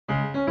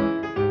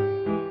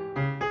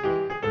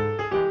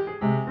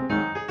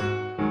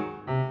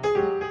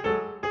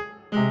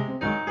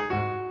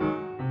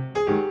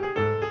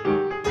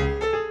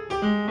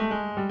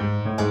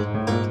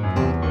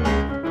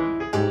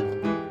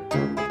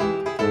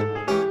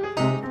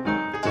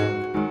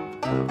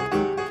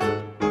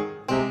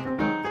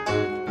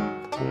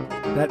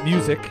That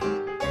music,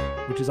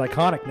 which is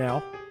iconic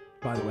now,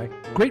 by the way.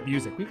 Great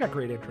music. We've got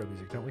great intro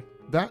music, don't we?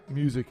 That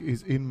music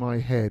is in my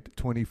head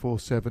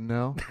 24/7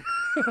 now.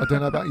 I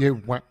don't know about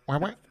you. I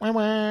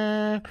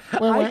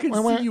can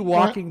see you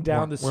walking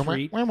down the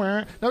street.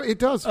 No, it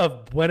does.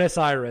 Of Buenos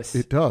Aires.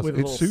 It does. With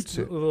It suits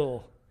it. A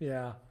little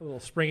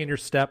spring in your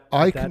step.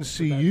 I can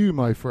see you,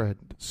 my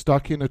friend,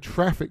 stuck in a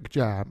traffic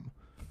jam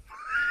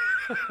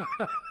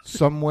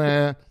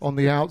somewhere on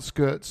the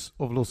outskirts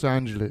of Los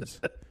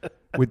Angeles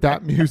with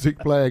that music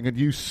playing and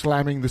you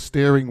slamming the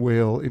steering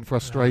wheel in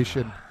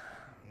frustration.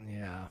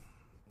 Yeah.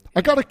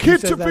 I got a kid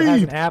to that feed.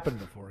 Hasn't happened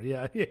before.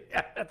 Yeah,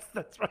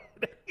 that's right.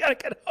 You gotta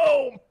get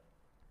home.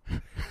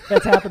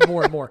 That's happened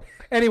more and more.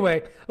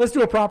 Anyway, let's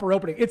do a proper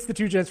opening. It's the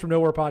Two Gents from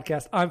Nowhere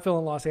podcast. I'm Phil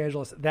in Los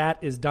Angeles. That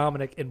is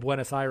Dominic in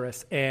Buenos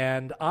Aires.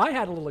 And I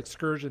had a little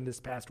excursion this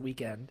past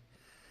weekend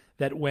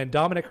that when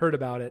Dominic heard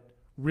about it,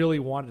 really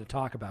wanted to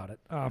talk about it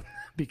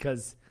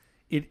because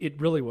it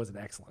really was an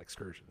excellent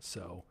excursion.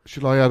 So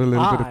should I add a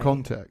little bit of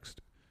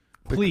context?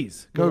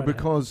 Please. Go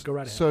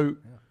right ahead.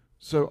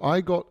 So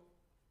I got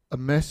a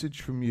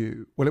message from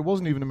you. Well, it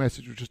wasn't even a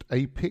message. It was just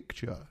a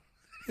picture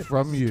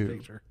from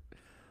you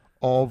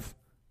of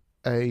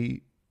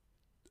a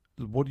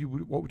what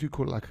would you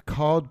call it? Like a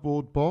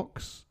cardboard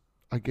box,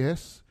 I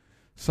guess.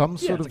 Some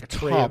sort of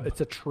tub.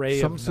 It's a tray.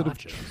 Some of sort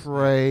nachos. of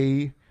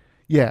tray.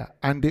 Yeah,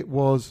 and it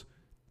was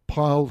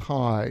piled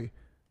high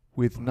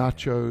with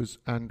nachos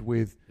and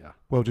with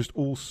just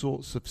all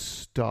sorts of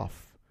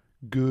stuff,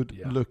 good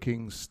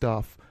looking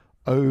stuff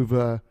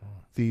over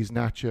these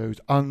nachos,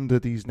 under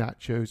these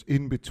nachos,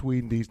 in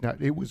between these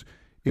nachos.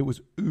 It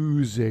was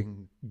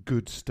oozing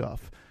good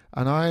stuff.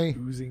 And I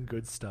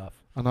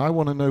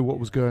want to know what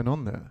was going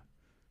on there.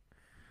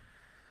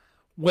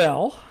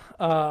 Well,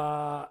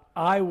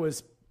 I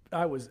was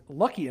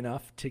lucky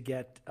enough to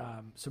get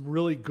some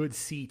really good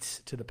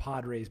seats to the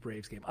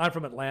Padres-Braves game. I'm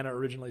from Atlanta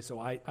originally, so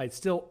I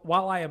still,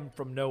 while I am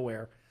from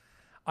nowhere,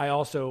 I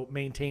also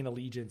maintain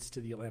allegiance to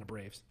the Atlanta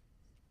Braves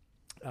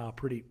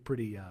pretty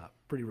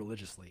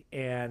religiously.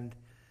 And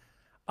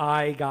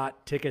I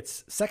got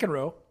tickets second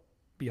row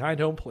behind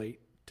home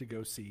plate to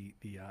go see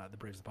the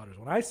Braves and Padres.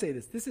 When I say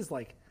this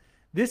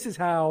is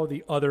how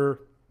the other,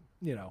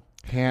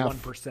 half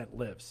 1%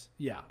 lives.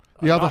 Yeah.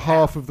 The other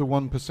half of the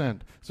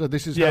 1%. So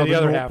this is how the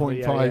other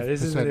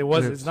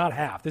 0.5%. It's not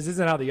half. This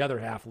isn't how the other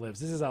half lives.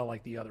 This is how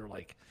the other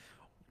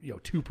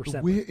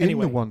 2%. We're in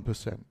the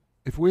 1%.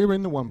 If we're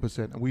in the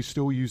 1% and we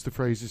still use the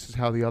phrase, this is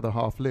how the other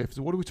half lives,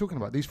 what are we talking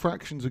about? These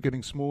fractions are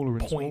getting smaller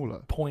and smaller.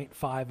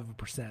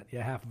 0.5%.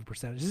 Yeah, half of a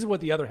percentage. This is what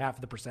the other half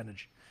of the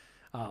percentage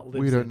lives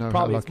we don't know in.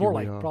 Probably, how lucky it's more we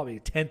like are. Probably a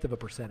tenth of a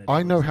percentage.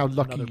 I know how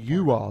lucky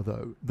you are,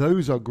 though.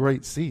 Those are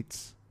great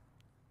seats.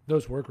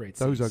 Those were great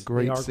seats. Those are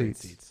great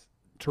seats.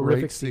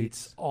 Terrific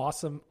seats.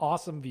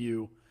 Awesome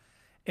view.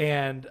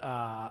 And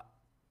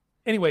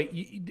anyway,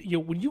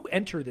 when you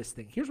enter this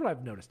thing, here's what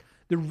I've noticed.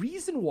 The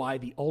reason why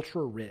the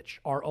ultra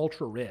rich are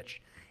ultra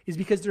rich is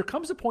because there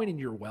comes a point in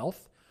your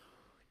wealth,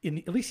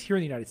 at least here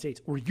in the United States,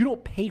 where you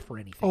don't pay for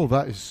anything. Oh,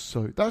 that's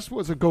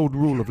what's a gold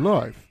rule of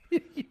life.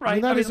 Right? I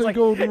mean, that is a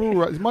golden rule.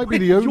 Right? It might be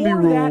the only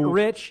rule. You're that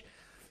rich,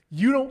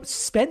 you don't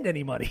spend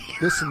any money.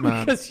 Listen,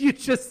 man. Because you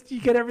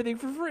get everything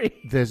for free.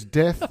 There's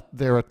death,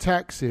 there are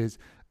taxes,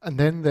 and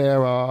then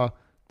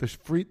there's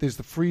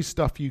the free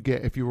stuff you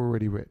get if you're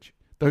already rich.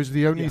 Those are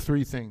the only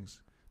three things.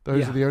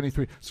 Those are the only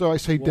three. So I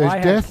say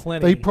there's death.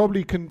 They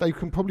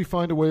can probably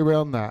find a way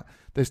around that.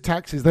 There's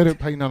taxes. They don't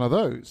pay none of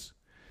those.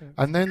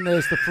 And then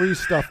there's the free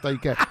stuff they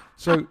get.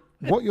 So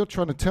what you're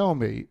trying to tell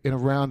me in a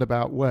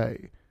roundabout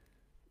way,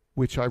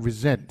 which I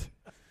resent,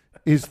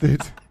 is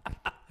that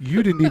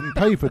you didn't even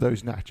pay for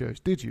those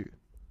nachos, did you?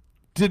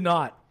 Did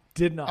not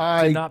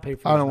pay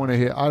for. I don't want to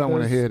hear. I don't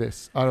want to hear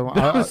this.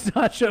 Those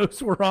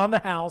nachos were on the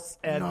house,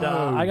 and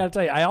I got to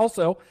tell you,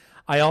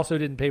 I also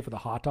didn't pay for the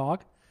hot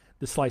dog,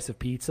 the slice of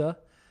pizza,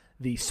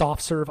 the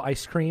soft serve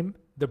ice cream,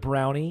 the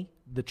brownie,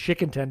 the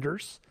chicken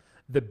tenders,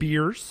 the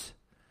beers.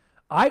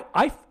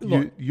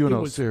 You're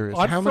not serious.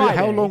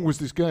 How long was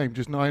this game?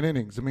 Just 9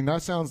 innings. I mean,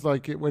 that sounds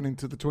like it went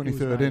into the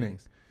 23rd inning.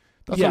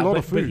 That's a lot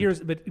of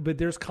food. But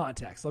there's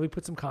context. Let me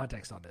put some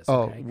context on this.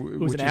 Oh, okay? It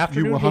was an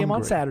afternoon game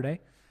on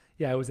Saturday.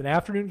 Yeah, it was an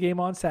afternoon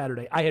game on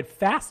Saturday. I had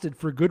fasted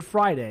for Good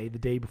Friday the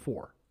day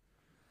before.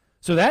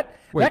 So that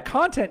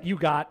content you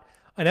got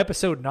on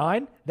episode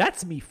 9,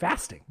 that's me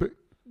fasting.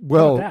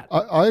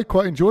 I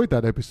quite enjoyed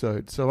that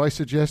episode, so I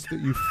suggest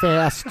that you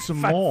fast some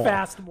more.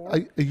 Fast more.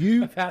 I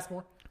fast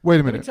more. Wait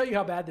a minute. Let me tell you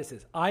how bad this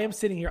is. I am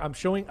sitting here. I'm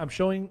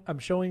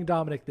showing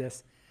Dominic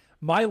this.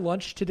 My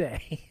lunch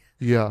today.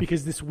 Yeah.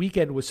 Because this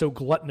weekend was so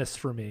gluttonous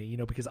for me,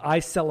 because I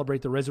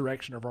celebrate the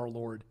resurrection of our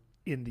Lord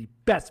in the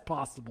best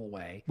possible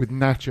way. With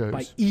nachos.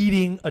 By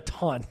eating a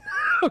ton.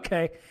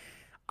 Okay.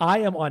 I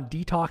am on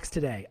detox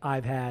today.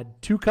 I've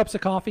had 2 cups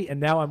of coffee, and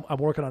now I'm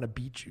working on a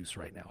beet juice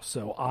right now.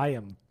 So I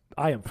am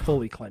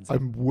fully cleansing.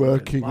 I'm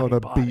working on a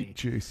beet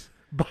juice.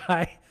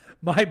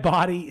 My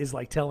body is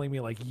telling me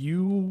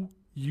you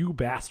you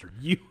bastard,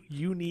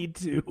 you need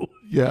to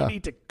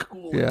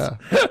cool it.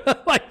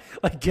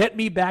 like get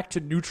me back to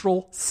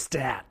neutral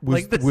stat.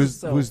 Was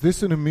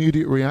this an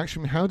immediate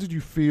reaction? How did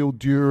you feel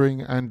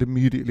during and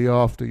immediately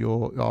after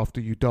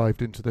you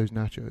dived into those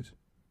nachos?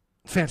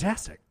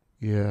 Fantastic.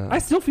 Yeah, I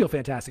still feel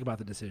fantastic about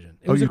the decision.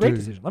 It was a great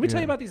decision. Let me tell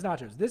you about these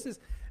nachos. This is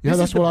the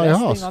best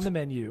thing on the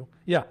menu.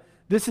 Yeah,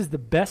 this is the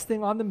best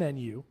thing on the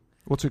menu.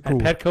 What's it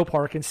called? At Petco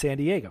Park in San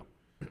Diego.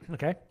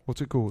 Okay.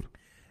 What's it called?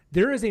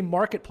 There is a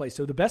marketplace.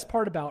 So the best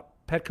part about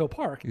Petco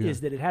Park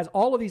is that it has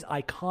all of these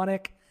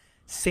iconic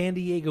San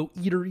Diego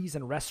eateries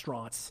and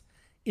restaurants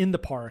in the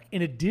park,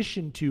 in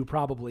addition to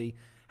probably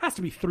has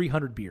to be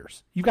 300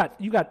 beers. You got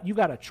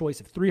a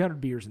choice of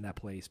 300 beers in that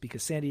place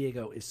because San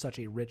Diego is such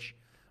a rich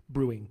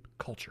brewing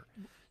culture.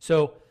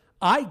 So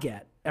I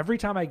get, every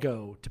time I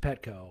go to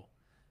Petco,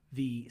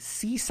 the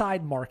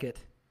Seaside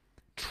Market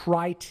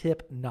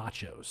tri-tip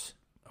nachos.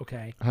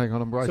 Okay. Hang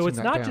on, I'm writing that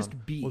down. So it's not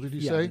just beef. What did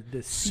you say?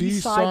 The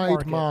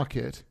Seaside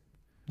Market.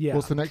 Yeah.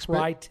 What's the next bit?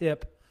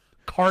 Tri-tip.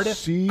 Cardiff.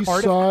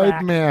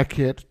 Seaside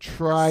Market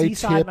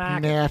tri-tip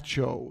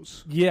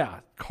nachos. Yeah.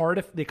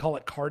 Cardiff. They call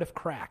it Cardiff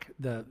Crack.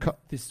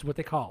 This is what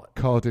they call it.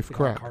 Cardiff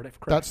Crack. Cardiff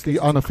Crack. That's the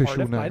unofficial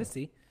Cardiff name. By the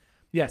sea.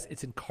 Yes,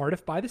 it's in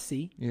Cardiff by the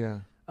Sea. Yeah.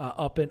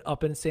 Up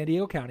in San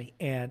Diego County,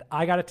 and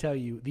I got to tell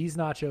you, these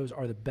nachos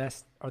are the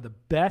best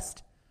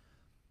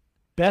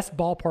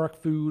ballpark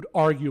food,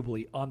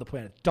 arguably, on the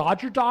planet.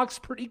 Dodger Dog's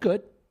pretty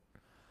good.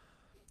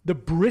 The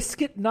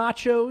brisket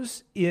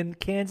nachos in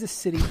Kansas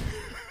City,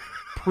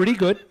 pretty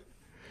good.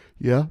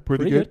 Yeah,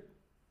 pretty good.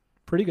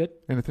 Pretty good.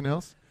 Anything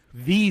else?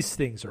 These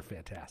things are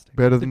fantastic.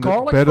 Better than the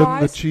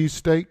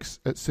cheesesteaks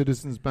at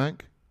Citizens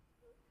Bank?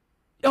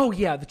 Oh,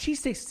 yeah, the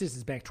cheesesteaks at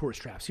Citizens Bank tourist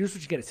traps. Here's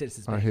what you get at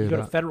Citizens Bank. You go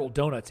to Federal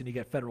Donuts, and you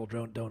get Federal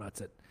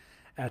Donuts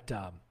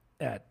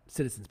at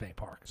Citizens Bank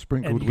Park.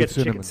 Sprinkled with cinnamon. And you get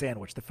the chicken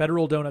sandwich, the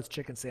Federal Donuts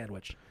chicken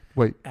sandwich.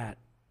 Wait. At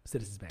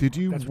Citizens Bank Did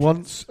you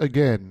once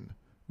again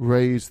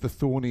raise the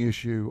thorny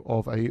issue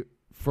of a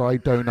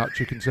fried donut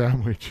chicken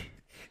sandwich?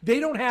 They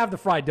don't have the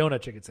fried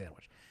donut chicken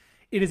sandwich.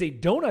 It is a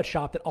donut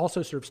shop that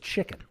also serves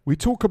chicken. We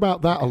talk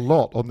about that a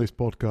lot on this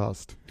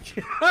podcast.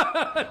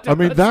 I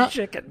mean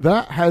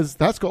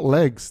that's got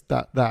legs.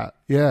 That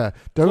yeah,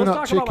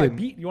 donut chicken.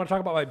 You want to talk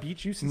about my beet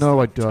juice?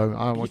 No, I don't.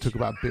 I don't want to talk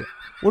about beet.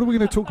 What are we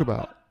going to talk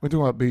about? We're talking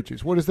about beet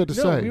juice. What is there to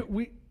say?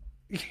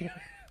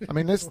 I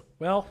mean, let's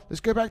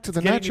go back to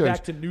the nachos. Getting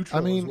back to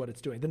neutral is what it's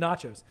doing. The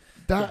nachos.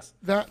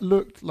 That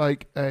looked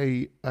like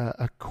a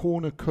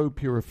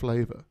cornucopia of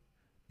flavor.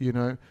 You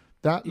know.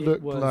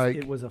 It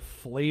was a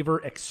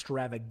flavor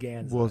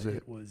extravaganza. Was it?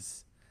 It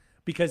was,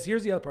 because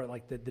here's the other part.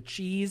 Like the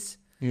cheese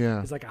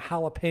is like a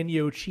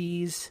jalapeno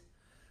cheese.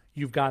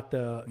 You've got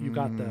the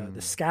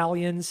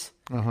scallions,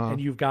 and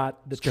you've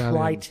got the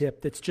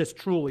tri-tip. That's just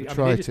truly. I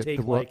mean, they just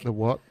take the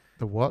what?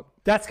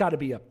 That's got to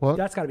be a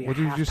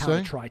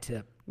half-pound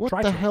tri-tip.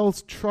 What the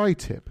hell's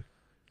tri-tip?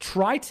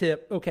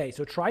 Tri-tip. Okay,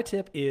 so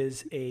tri-tip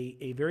is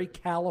a very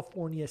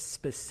California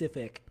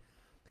specific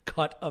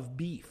cut of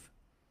beef.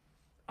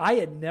 I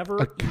had never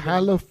a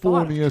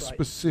California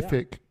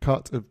specific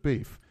cut of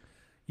beef.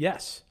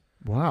 Yes.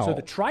 Wow. So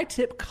the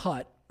tri-tip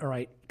cut, all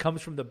right,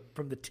 comes from the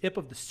tip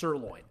of the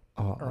sirloin.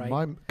 All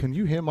right. Can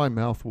you hear my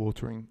mouth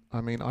watering?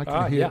 I mean, I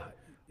can hear.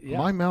 Yeah.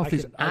 My mouth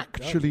is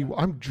actually.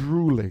 I'm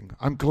drooling.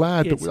 I'm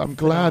glad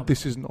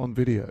this isn't on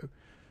video.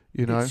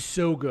 You know, it's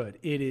so good.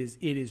 It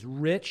is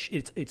rich.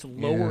 It's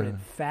lower in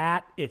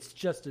fat. It's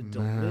just a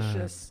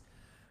delicious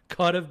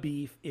cut of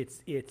beef.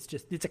 It's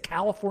a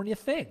California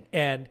thing,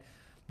 and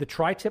the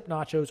tri-tip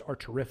nachos are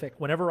terrific.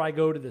 Whenever I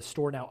go to the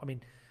store now, I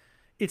mean,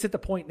 it's at the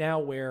point now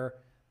where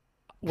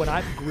when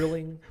I'm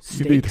grilling steaks,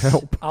 you need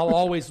help. I'll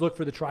always look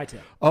for the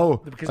tri-tip. Oh,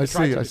 because the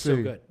tri-tip is so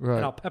good. Right.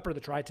 And I'll pepper the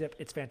tri-tip.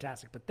 It's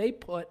fantastic. But they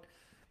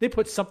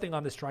put something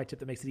on this tri-tip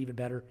that makes it even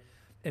better.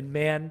 And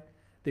man,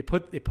 they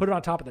put it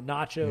on top of the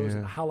nachos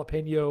and the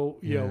jalapeno,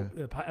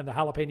 and the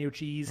jalapeno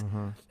cheese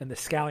and the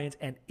scallions,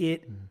 and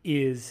it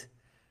is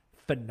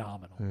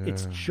phenomenal. Yeah.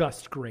 It's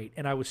just great.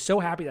 And I was so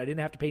happy that I didn't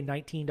have to pay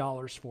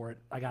 $19 for it.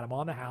 I got them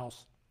on the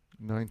house.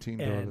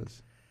 $19. And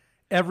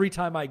every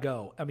time I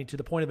go, I mean, to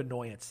the point of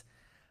annoyance,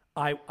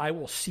 I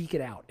will seek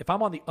it out. If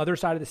I'm on the other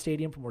side of the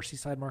stadium from where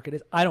Seaside Market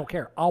is, I don't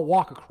care. I'll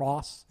walk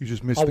across. You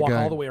just missed the game. I'll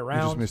walk all the way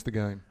around. You just missed the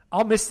game.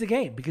 I'll miss the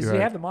game because they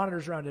have the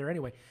monitors around there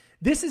anyway.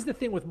 This is the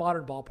thing with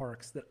modern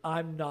ballparks that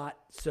I'm not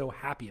so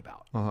happy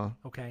about.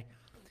 Okay.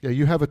 Yeah,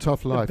 you have a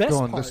tough life. Go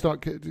on. Let's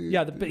talk.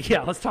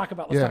 Let's talk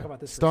about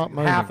this. Start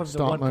moaning. Half of the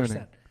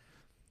 1%.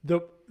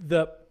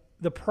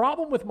 The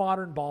problem with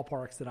modern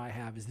ballparks that I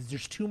have is that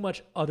there's too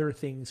much other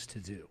things to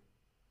do.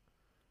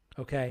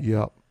 Okay.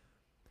 Yep.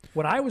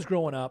 When I was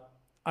growing up,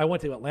 I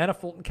went to Atlanta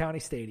Fulton County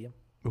Stadium.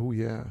 Oh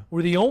yeah.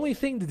 Where the only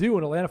thing to do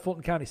in Atlanta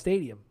Fulton County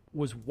Stadium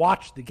was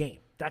watch the game.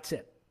 That's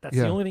it. That's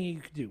the only thing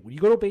you could do. When you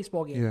go to a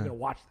baseball game, you're going to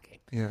watch the game.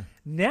 Yeah.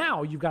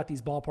 Now you've got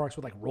these ballparks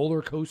with like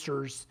roller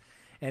coasters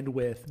and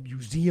with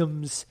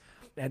museums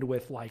and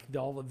with like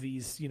all of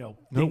these, No,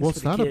 things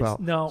what's for the that kids. about?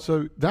 No.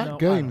 So that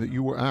game that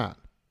you were at,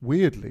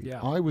 weirdly,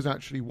 I was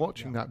actually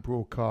watching that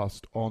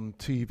broadcast on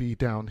TV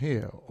down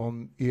here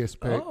on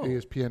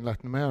ESPN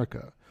Latin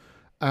America.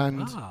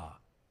 And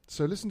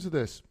so listen to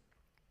this.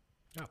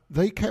 Yeah.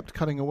 They kept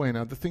cutting away.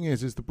 Now, the thing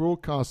is the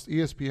broadcast,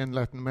 ESPN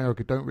Latin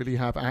America, don't really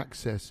have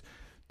access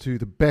to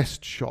the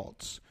best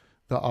shots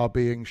that are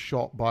being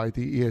shot by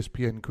the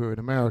ESPN crew in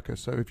America.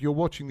 So if you're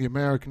watching the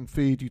American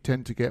feed, you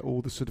tend to get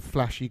all the sort of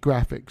flashy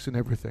graphics and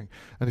everything.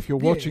 And if you're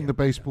watching the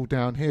baseball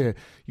down here,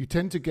 you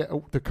tend to get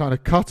the kind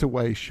of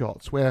cutaway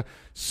shots where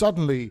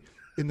suddenly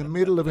in the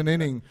middle of an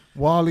inning,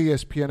 while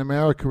ESPN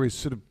America is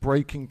sort of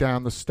breaking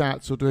down the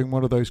stats or doing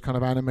one of those kind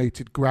of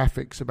animated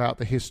graphics about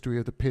the history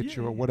of the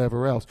pitcher or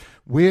whatever else,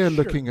 we're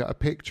looking at a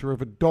picture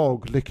of a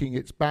dog licking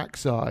its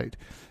backside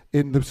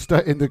in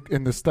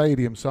the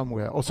stadium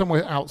somewhere, or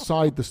somewhere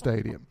outside the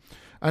stadium,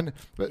 and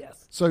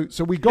so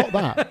we got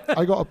that.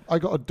 I got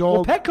a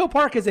dog. Well, Petco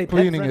Park is a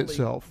cleaning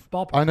itself.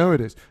 Ballpark. I know it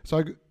is.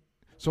 So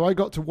I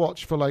got to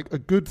watch for like a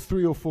good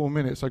 3 or 4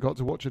 minutes. I got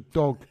to watch a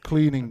dog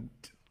cleaning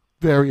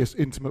various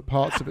intimate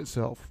parts of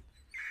itself.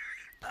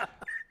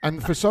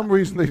 And for some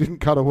reason they didn't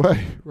cut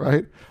away,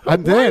 right?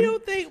 And why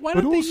don't they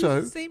use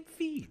the same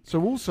feed?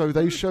 So also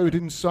they showed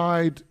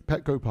inside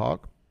Petco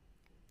Park.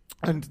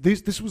 And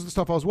this was the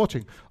stuff I was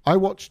watching. I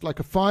watched like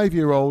a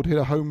 5-year-old hit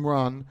a home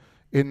run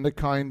in the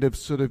kind of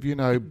sort of,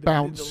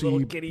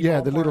 bouncy,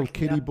 the little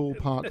kiddie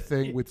ballpark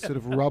thing with sort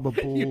of rubber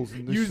balls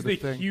and this sort of thing.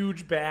 Use the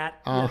huge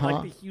bat,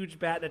 like the huge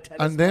bat in a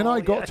tennis And then ball,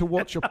 I got to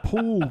watch a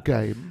pool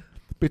game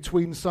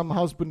between some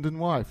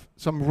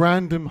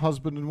random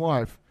husband and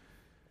wife,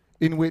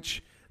 in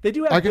which they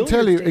do have I can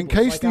tell you, in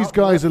case like these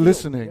guys are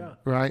listening,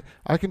 right?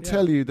 I can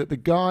tell you that the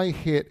guy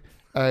hit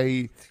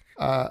a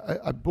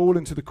ball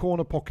into the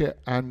corner pocket,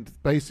 and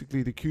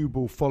basically the cue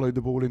ball followed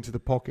the ball into the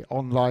pocket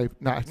on live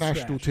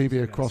national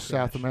TV across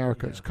South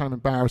America. It's kind of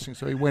embarrassing.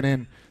 So he went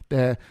in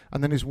there,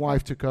 and then his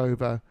wife took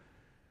over.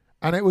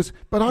 And it was,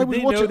 but I was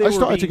watching. I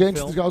started to get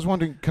into this. I was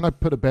wondering, can I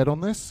put a bet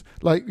on this?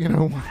 Like,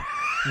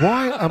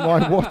 why am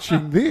I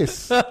watching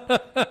this?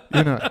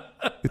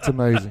 It's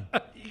amazing.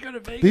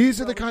 These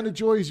are the kind of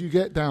joys you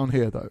get down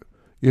here, though.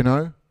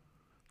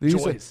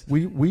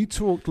 We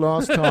talked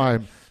last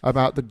time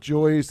about the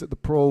joys that the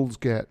proles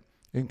get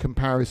in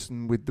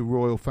comparison with the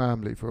royal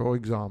family, for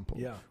example.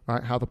 Yeah.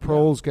 Right? How the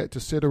proles get to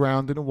sit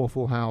around in a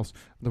Waffle House,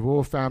 and the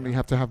royal family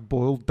have to have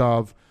boiled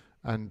dove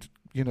and,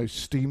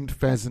 steamed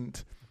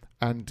pheasant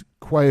and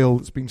quail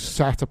that's been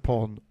sat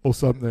upon or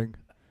something.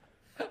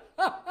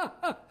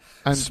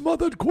 And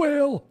smothered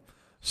quail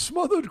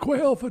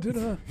for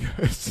dinner.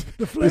 Yes.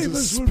 The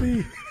flavors will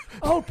be...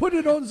 I'll put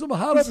it on some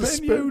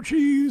jalapeno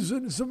cheese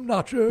and some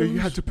nachos. You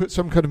had to put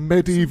some kind of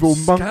medieval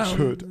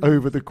monkhood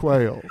over the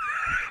quail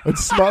and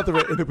smother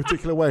it in a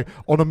particular way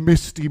on a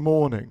misty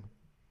morning.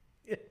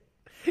 You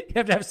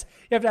have to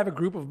have a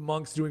group of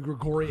monks doing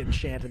Gregorian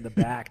chant in the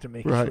back to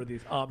make sure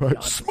these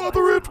ambiance.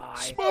 Smother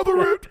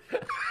it!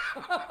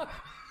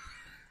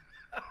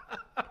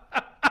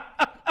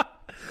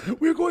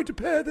 We're going to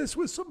pair this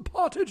with some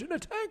pottage and a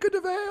tankard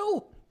of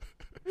ale.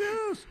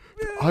 Yes.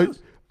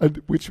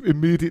 Which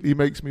immediately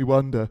makes me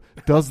wonder,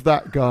 does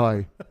the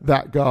guy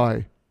that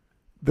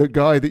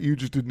you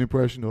just did an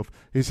impression of,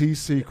 is he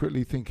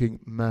secretly thinking,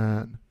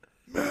 man,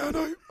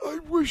 I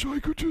wish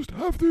I could just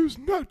have those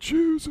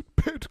nachos at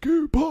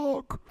Petco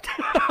Park?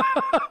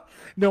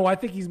 No, I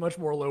think he's much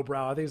more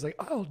lowbrow. I think he's like,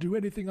 I'll do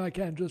anything I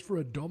can just for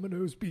a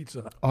Domino's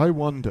pizza. I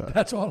wonder.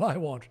 That's all I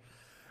want.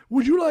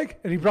 Would you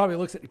like? And he probably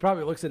looks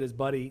at his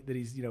buddy that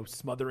he's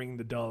smothering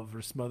the dove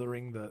or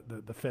smothering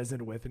the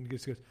pheasant with, and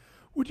just goes,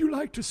 "Would you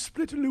like to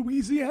split a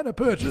Louisiana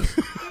purchase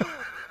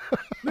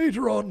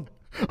later on?"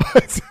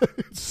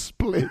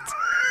 Split.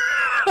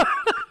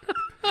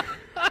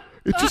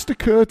 It just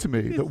occurred to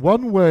me that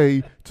one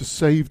way to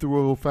save the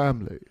royal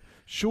family,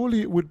 surely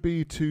it would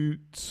be to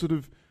sort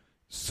of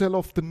sell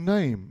off the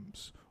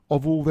names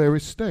of all their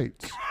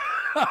estates.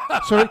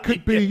 So it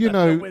could be, Would the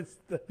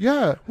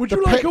you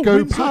like Petco a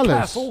Windsor Palace.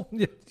 Castle?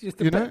 Just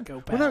the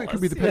Petco Palace. Well, no, it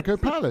could be the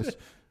Petco Palace.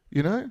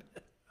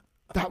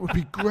 That would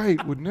be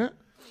great, wouldn't it?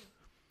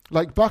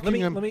 Like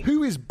Buckingham.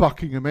 Who is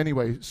Buckingham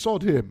anyway?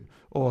 Sod him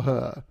or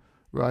her,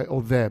 right?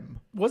 Or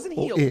them. Wasn't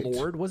he a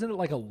lord? Wasn't it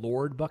like a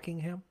Lord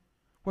Buckingham?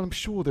 Well, I'm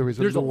sure there is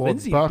a Lord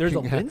Buckingham. There's a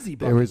Lindsay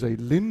Buckingham. There is a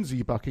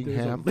Lindsay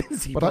Buckingham.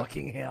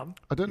 Buckingham.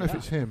 I don't know if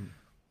it's him.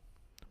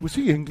 Was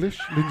he English,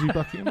 Lindsay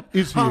Buckingham?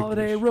 Is he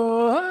Holiday English?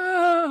 Row.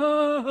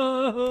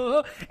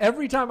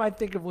 Every time I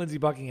think of Lindsay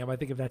Buckingham, I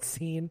think of that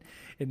scene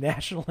in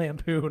National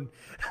Lampoon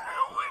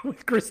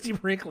with Christy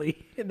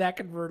Brinkley in that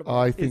convertible.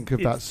 I think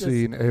of that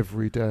scene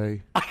every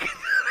day. I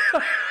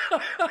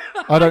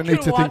don't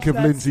need to think of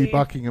Lindsay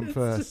Buckingham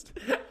first.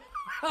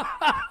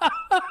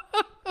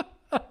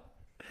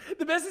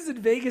 The best is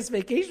in Vegas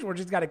Vacation where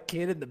she's got a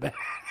kid in the back.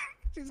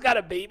 She's got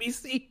a baby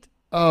seat.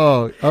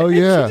 Oh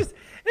yeah.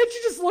 She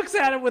just looks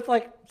at him with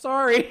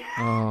sorry.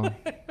 Oh.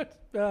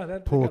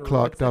 Poor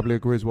Clark W.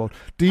 Griswold.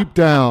 Deep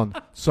down,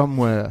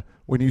 somewhere,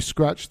 when you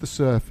scratch the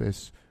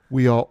surface,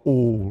 we are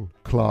all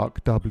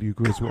Clark W.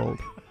 Griswold.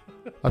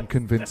 I'm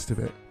convinced of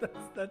it.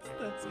 That's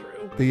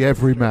true. The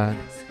everyman.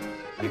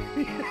 So,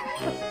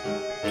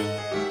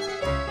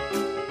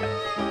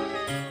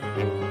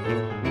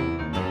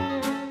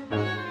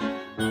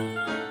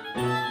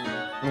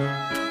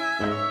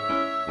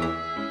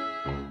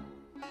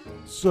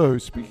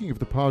 speaking of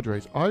the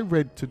Padres, I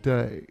read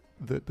today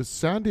that the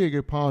San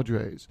Diego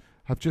Padres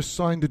have just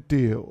signed a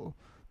deal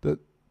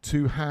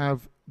to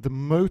have the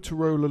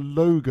Motorola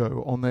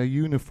logo on their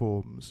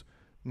uniforms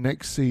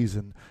next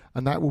season,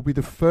 and that will be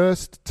the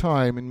first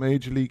time in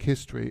Major League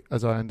history,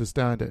 as I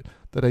understand it,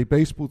 that a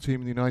baseball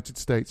team in the United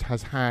States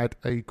has had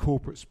a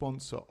corporate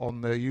sponsor on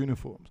their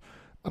uniforms.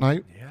 And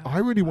I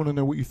really want to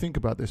know what you think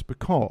about this,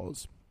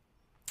 because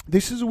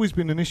this has always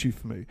been an issue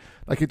for me.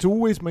 Like, it's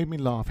always made me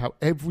laugh how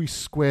every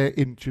square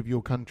inch of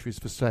your country is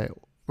for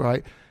sale,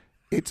 right?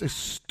 It's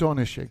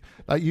astonishing.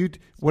 Like,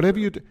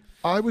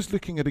 I was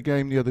looking at a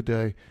game the other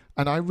day,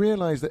 and I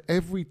realized that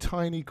every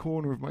tiny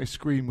corner of my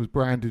screen was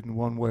branded in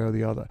one way or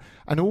the other.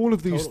 And all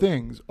of these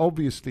things,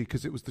 obviously,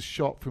 because it was the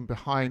shot from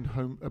behind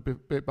home, a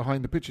bit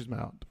behind the pitcher's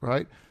mound,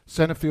 right?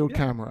 Center field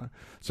camera.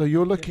 So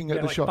you're looking at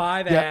the like shot.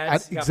 Five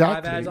ads,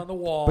 exactly. 5 ads on the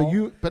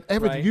wall. But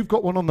everything, you've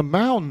got one on the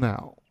mound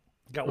now.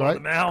 Got one on the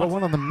mound. Got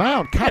one on the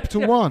mound.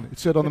 Capital One. It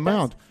said on the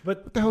mound.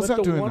 But what the hell's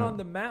that doing? The one on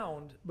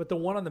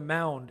the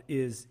mound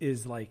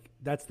is like,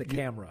 that's the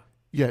camera.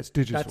 Yeah, it's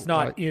digital. That's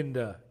not right? in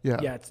the.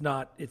 Yeah, it's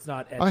not.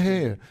 I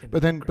hear you,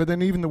 but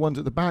then even the ones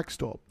at the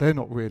backstop, they're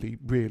not really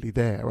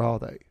there, are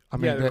they? I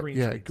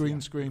mean, green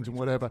screens and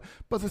whatever.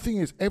 But the thing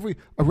is,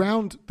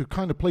 around the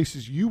kind of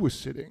places you were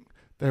sitting,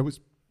 there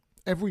was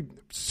every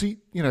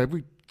seat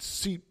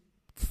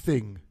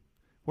thing.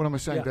 What am I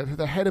saying? Yeah.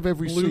 The head of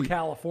every Blue seat.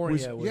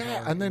 California was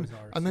and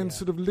then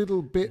sort of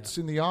little bits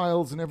in the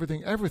aisles and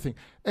everything.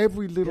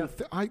 Every little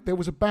there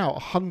was about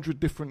 100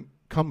 different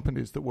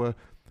companies that were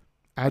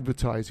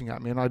advertising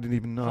at me, and I didn't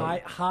even know.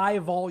 High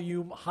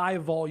volume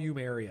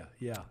area.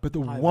 Yeah. But the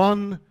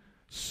one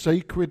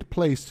sacred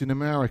place in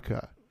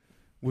America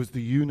was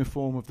the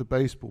uniform of the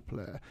baseball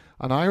player.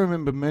 And I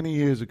remember many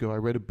years ago I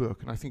read a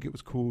book, and I think it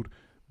was called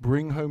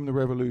Bring Home the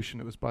Revolution.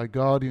 It was by a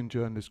Guardian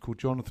journalist called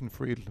Jonathan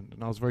Friedland,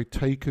 and I was very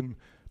taken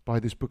by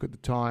this book at the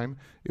time.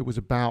 It was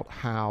about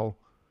how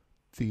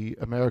the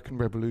American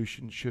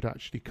Revolution should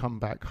actually come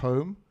back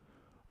home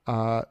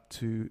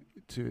to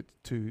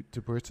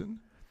Britain,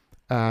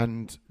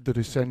 and that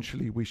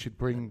essentially we should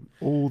bring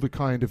all the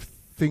kind of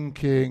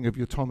thinking of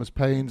your Thomas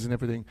Paines and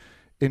everything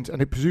into,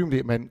 and presumably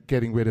it meant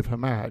getting rid of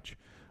Hamaj.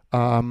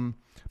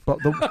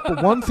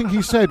 But one thing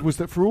he said was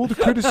that for all the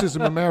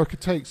criticism America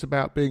takes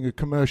about being a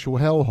commercial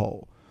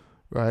hellhole,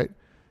 right?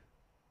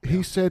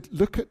 He said,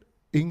 look at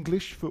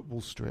English football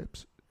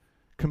strips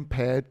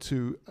compared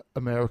to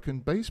American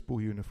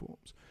baseball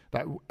uniforms.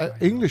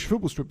 English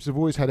football strips have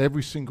always had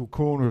every single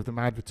corner of them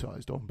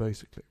advertised on,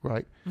 basically,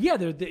 right? Yeah,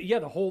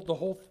 the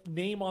whole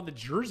name on the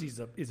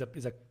jerseys is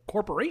a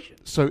corporation.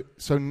 So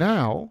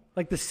now,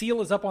 like, the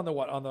seal is up on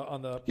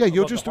the yeah.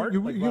 You're just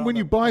when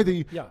you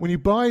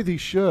buy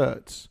these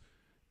shirts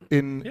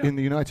in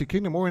the United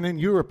Kingdom or in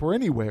Europe or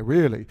anywhere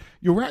really,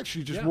 you're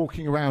actually just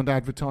walking around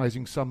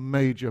advertising some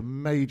major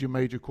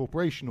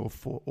corporation or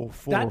four or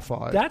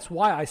five. That's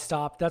why I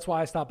stopped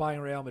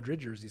buying Real Madrid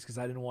jerseys, because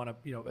I didn't want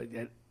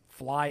to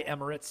fly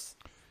Emirates.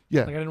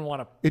 Yeah, like, I didn't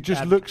want to. It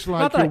just looks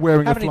like you're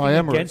wearing a Fly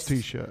Emirates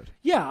T-shirt.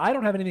 Yeah, I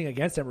don't have anything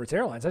against Emirates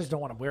Airlines. I just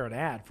don't want to wear an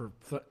ad for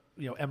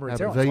Emirates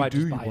Airlines. They so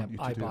do want you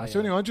to do that. So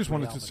anyway, I just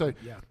wanted to say,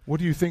 what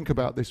do you think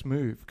about this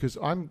move? Because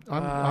I'm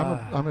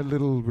a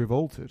little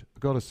revolted.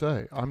 I've got to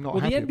say, I'm not.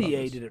 Well, happy the NBA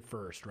about this. did it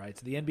first, right?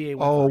 So the NBA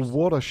went first.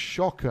 What a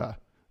shocker!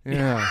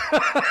 Yeah.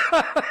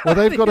 Well,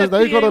 they've got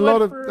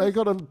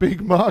a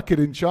big market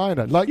in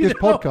China. Like this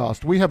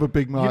podcast, we have a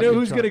big market. You know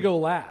who's going to go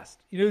last?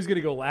 Who's going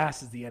to go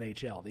last is the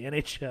NHL. The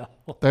NHL.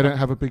 They don't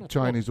have a big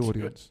Chinese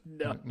audience.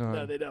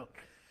 No, they don't.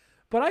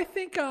 But I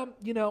think,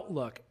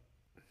 look,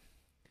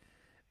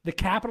 the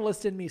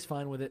capitalist in me is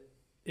fine with it.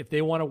 If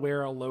they want to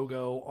wear a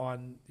logo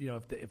on,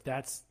 if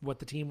that's what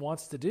the team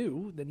wants to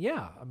do, then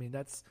yeah. I mean,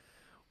 that's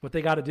what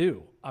they got to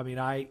do. I mean,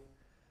 I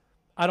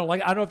don't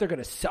know if they're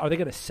going to. Are they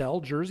going to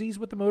sell jerseys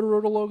with the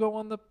Motorola logo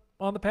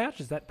on the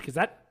patch? Is that because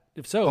that?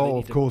 If so, oh,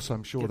 of course,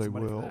 I'm sure they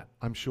will.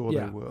 I'm sure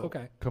they will.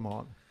 Okay, come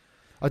on.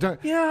 I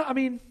don't. Yeah, I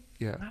mean,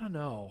 yeah, I don't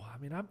know. I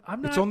mean,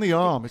 I'm not. It's on the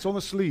arm. It's on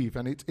the sleeve,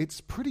 and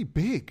it's pretty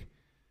big.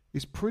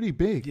 It's pretty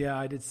big. Yeah,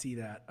 I did see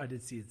that. I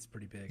did see it's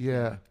pretty big.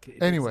 Yeah.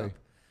 Anyway,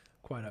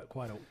 quite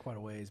a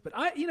ways. But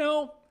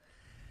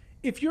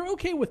if you're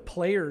okay with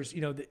players,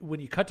 when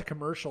you cut to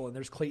commercial and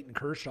there's Clayton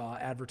Kershaw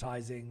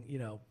advertising,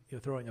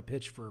 throwing a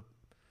pitch for,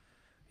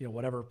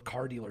 whatever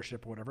car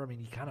dealership or whatever. I mean,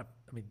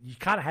 you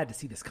kind of had to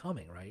see this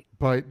coming, right?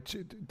 By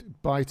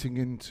biting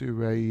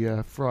into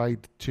a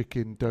fried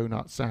chicken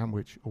donut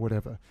sandwich or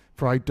whatever,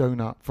 fried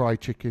donut,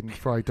 fried chicken,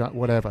 fried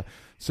whatever,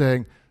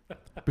 saying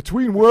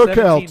between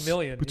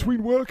workouts,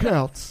 between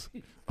workouts,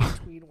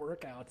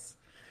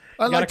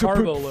 I like to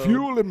put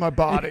fuel in my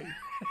body.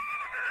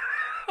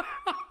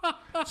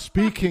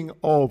 Speaking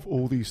of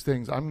all these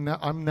things, I'm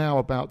now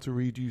about to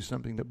read you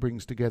something that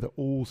brings together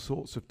all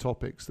sorts of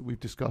topics that we've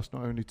discussed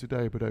not only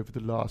today but over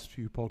the last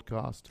few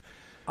podcasts.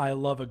 I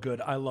love a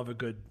good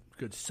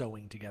good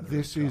sewing together.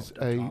 This is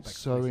a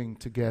sewing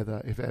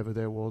together, if ever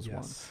there was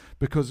one.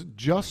 Because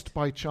just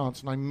by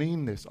chance, and I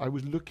mean this, I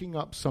was looking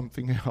up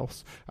something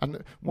else.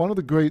 And one of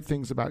the great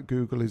things about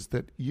Google is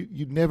that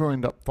you never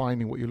end up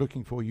finding what you're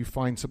looking for. You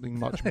find something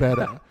much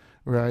better.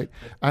 Right,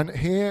 and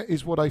here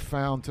is what I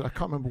found. I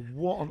can't remember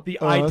what on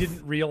earth. I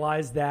didn't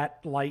realize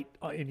that light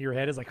in your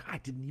head is like, I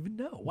didn't even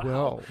know. Wow.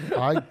 Well,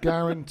 I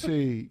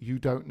guarantee you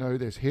don't know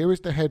this. Here is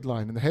the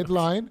headline, and the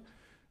headline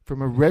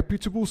from a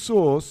reputable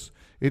source.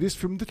 It is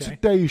from the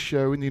Today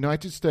Show in the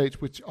United States,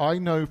 which I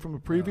know from a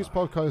previous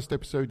podcast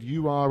episode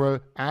you are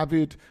an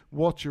avid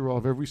watcher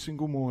of every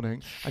single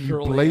morning, and you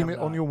blame it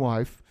on your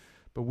wife.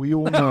 But we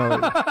all know,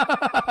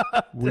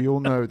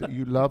 that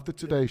you love the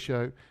Today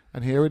Show,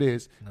 and here it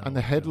is. And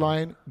the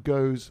headline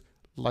goes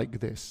like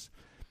this: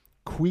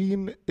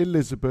 Queen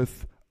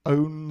Elizabeth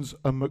owns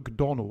a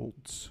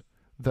McDonald's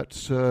that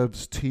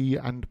serves tea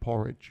and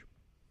porridge.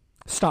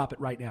 Stop it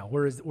right now.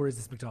 Where is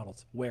this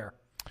McDonald's? Where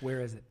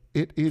is it?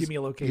 It is. Give me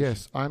a location.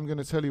 Yes, I'm going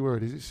to tell you where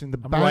it is. It's in the.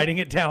 I'm writing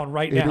it down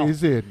right now. It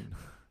is in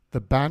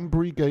the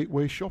Banbury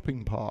Gateway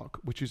Shopping Park,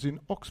 which is in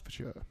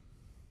Oxfordshire.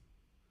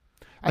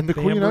 And the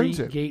Queen owns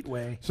it.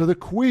 Gateway. So the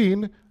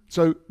Queen.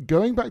 So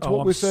going back to what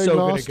we were saying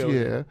last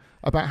year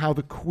about how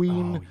the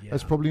Queen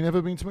has probably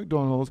never been to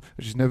McDonald's,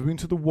 and she's never been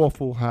to the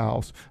Waffle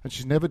House, and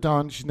she's never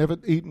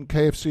eaten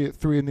KFC at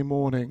 3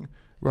 a.m,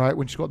 right,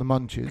 when she's got the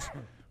munchies,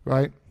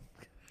 right?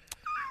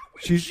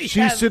 She's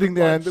sitting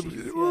there and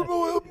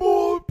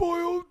more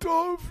boiled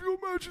dove, Your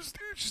Majesty.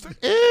 She's like,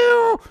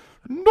 ew,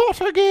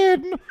 not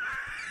again.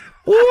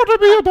 Order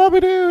me a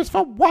Domino's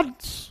for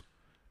once.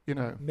 You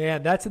know,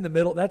 man, that's in the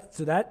middle.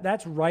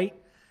 That's right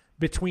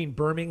between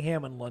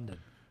Birmingham and London.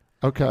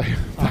 Okay,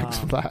 thanks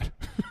for that.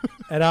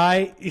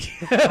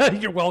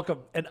 And you're welcome.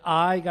 And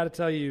I got to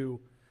tell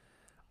you,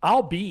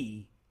 I'll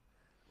be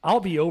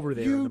over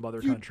there in the mother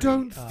country. You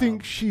don't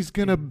think she's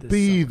going to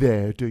be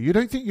there, do you? You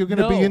don't think you're going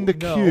to be in the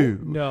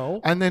queue?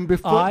 No. And then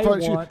before I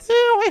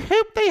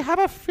hope they have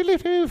a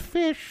fillet of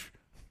fish.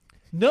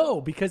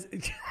 No, because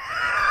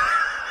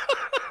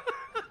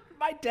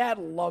my dad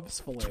loves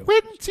filet.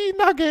 20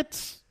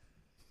 nuggets.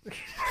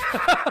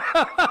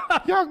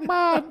 Young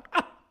man.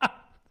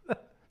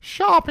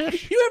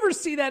 Sharpish. You ever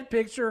see that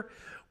picture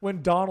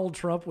when Donald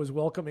Trump was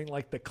welcoming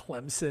like the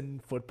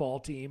Clemson football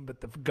team,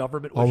 but the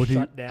government was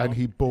shut down? And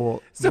he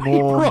bought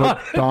more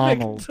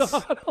McDonald's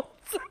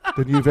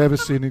than you've ever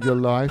seen in your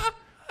life.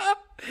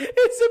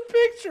 It's a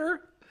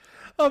picture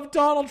of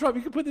Donald Trump.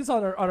 You can put this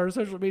on our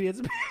social media. It's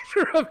a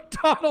picture of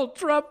Donald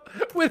Trump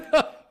with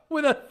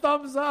a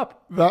thumbs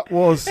up. That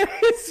was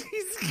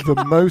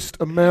the most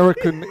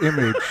American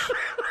image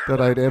that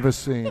I'd ever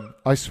seen.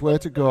 I swear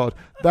to God,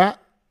 that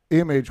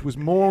image was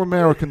more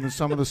American than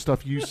some of the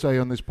stuff you say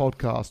on this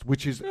podcast,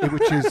 which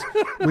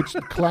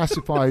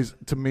classifies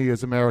to me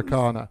as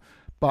Americana.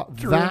 But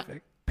terrific.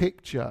 That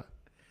picture,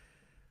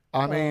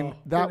 I mean,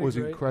 that was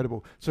great.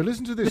 Incredible. So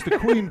listen to this: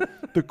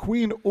 the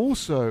Queen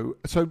also.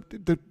 So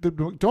the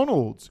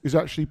McDonald's is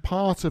actually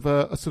part of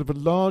a sort of a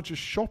larger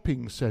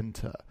shopping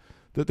centre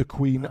that the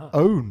Queen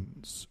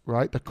owns,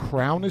 right? The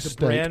Crown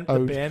Estate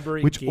owns,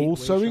 which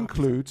also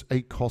includes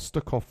a Costa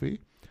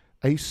Coffee,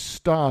 a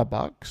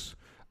Starbucks,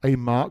 a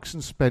Marks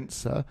and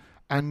Spencer,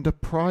 and a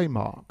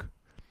Primark.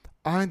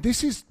 And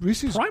this is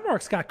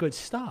Primark's got good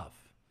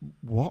stuff.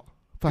 What?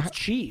 It's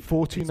cheap.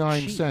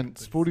 49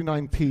 cents,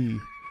 49p,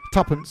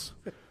 tuppence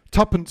a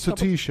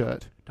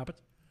t-shirt.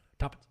 Tuppence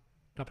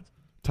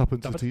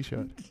a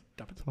t-shirt.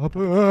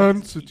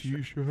 Tuppence a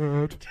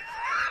t-shirt.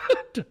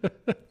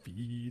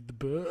 Feed the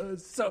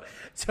birds.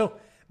 So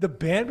the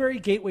Banbury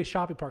Gateway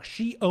Shopping Park.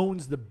 She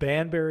owns the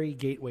Banbury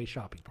Gateway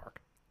Shopping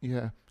Park.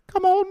 Yeah.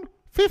 Come on,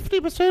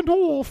 50%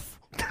 off.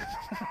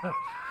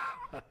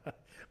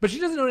 But she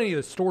doesn't own any of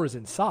the stores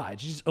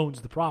inside. She just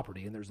owns the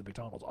property, and there's a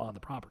McDonald's on the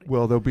property.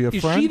 Well, there'll be a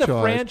franchise. Is she the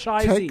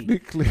franchisee?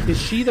 Technically.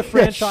 Is she the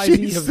franchisee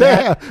she's of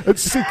there that? At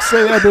 6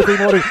 a.m. every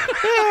morning.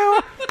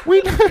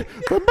 We know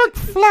the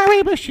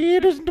McFlurry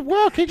machine isn't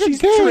working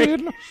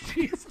again.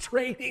 She's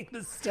training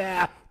the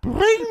staff.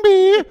 Bring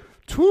me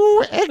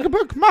 2 Egg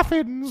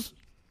McMuffins.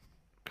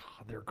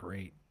 God, they're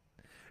great.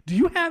 Do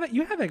you have it?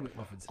 You have Egg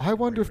McMuffins. I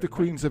wonder if the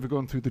Queen's ever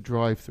gone through the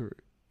drive-through.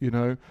 You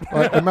know,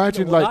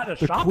 imagine like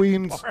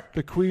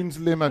the Queen's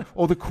limo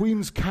or the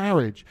Queen's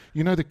carriage.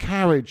 You know, the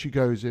carriage she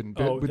goes in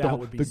with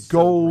the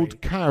gold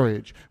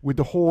carriage with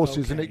the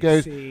horses, and it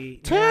goes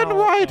turn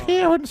right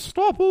here and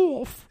stop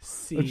off.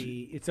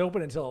 See, it's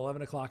open until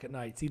 11 o'clock at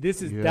night. See,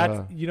 that's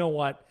you know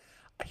what?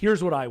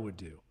 Here's what I would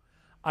do.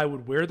 I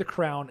would wear the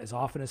crown as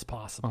often as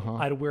possible.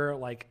 I'd wear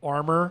like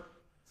armor.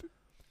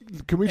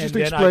 Can we just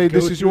explain?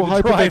 This is your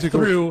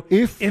hypothetical.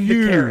 If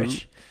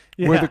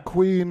you were the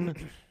Queen.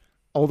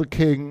 Or the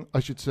King, I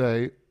should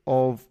say,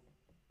 of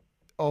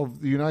the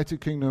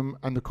United Kingdom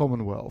and the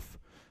Commonwealth.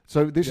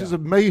 So this is a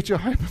major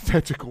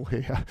hypothetical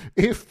here.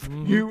 If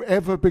you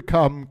ever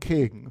become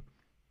king,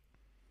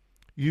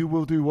 you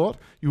will do what?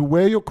 You'll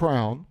wear your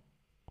crown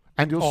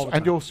and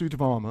your suit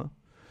of armour,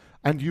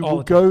 and you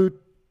will go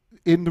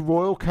in the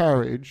royal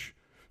carriage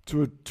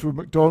to a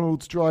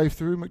McDonald's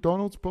drive-through.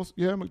 McDonald's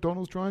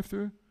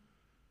drive-through.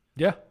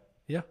 Yeah.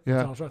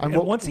 And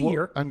once a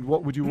year. And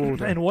what would you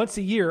order? And once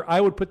a year, I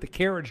would put the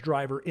carriage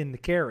driver in the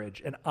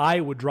carriage, and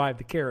I would drive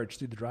the carriage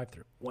through the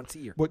drive-through once a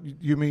year. What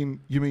you mean?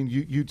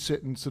 You'd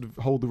sit and sort of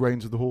hold the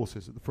reins of the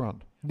horses at the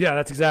front. Yeah,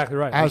 that's exactly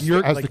right. As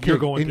you're in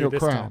going through your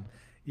this crown. time.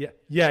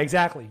 Yeah,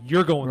 exactly.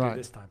 You're going through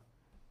this time.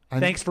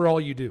 And thanks for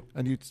all you do.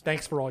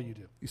 Thanks for all you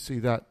do. You see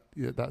that?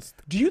 Yeah, that's.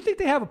 Do you think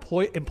they have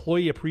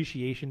employee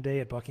appreciation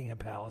day at Buckingham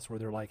Palace where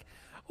they're like,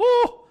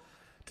 "Oh,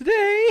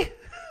 today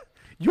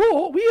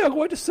we are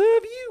going to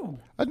serve you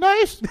a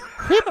nice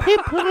hip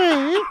hip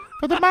hooray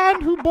for the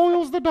man who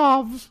boils the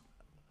doves.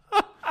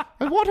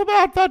 And what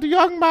about that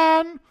young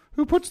man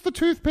who puts the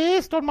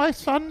toothpaste on my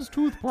son's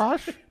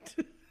toothbrush?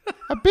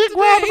 A big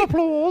round of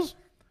applause.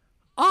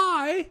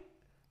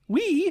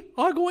 We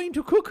are going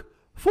to cook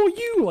for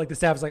you." Like the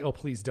staff is like, "Oh,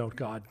 please don't,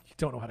 God. You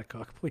don't know how to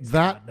cook. Please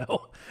that God,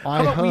 no. I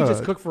How about heard. we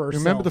just cook for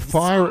ourselves?" Remember the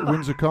fire at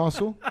Windsor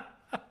Castle?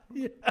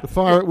 Yeah. The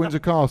fire at Windsor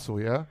Castle,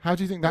 yeah? How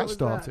do you think that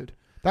started?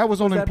 That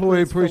was on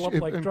Employee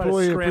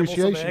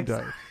Appreciation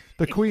Day.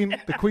 The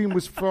Queen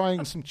was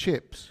frying some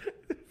chips.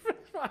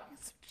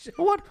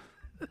 What?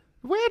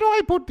 Where do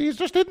I put these?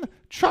 Just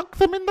chuck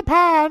them in the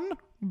pan.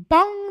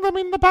 Bung them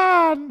in the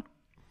pan.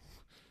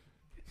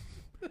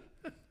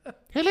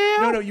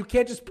 Hello? No, you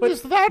can't just put...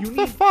 Is that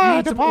the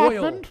fire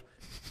department?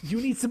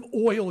 You need some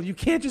oil. You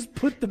can't just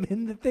put them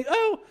in the thing.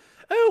 Oh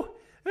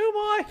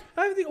my,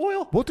 I have the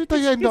oil. What did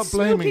they end up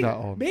blaming that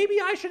on? Maybe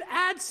I should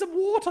add some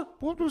water.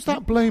 What was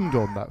that blamed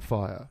on, that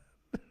fire?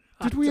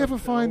 Did we ever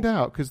find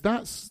out? Because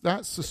that's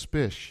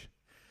suspicious.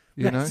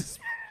 You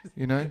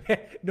know?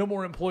 No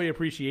more employee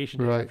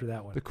appreciation day after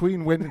that one. The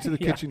Queen went into the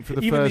kitchen for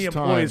the Even first time. Even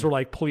the employees were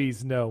like,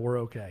 "Please, no, we're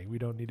okay. We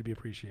don't need to be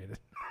appreciated."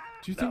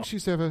 Do you think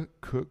she's ever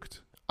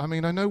cooked? I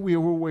mean, I know we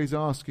are always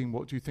asking,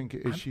 what do you think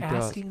it is she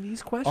does? Asking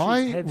these questions.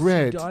 I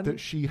read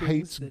that she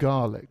hates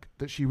garlic,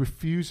 that she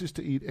refuses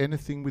to eat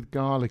anything with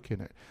garlic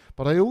in it.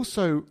 But I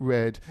also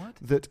read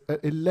that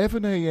at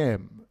 11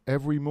 a.m.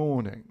 every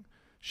morning,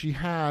 she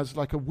has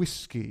like a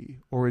whiskey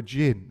or a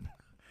gin.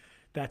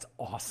 That's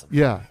awesome.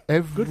 Yeah,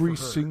 every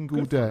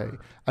single day.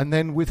 And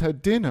then with her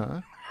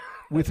dinner,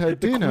 the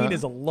Queen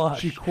is a lush.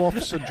 She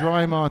quaffs a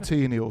dry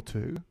martini or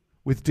two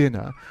with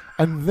dinner.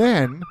 And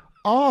then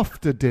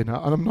after dinner,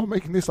 and I'm not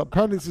making this up,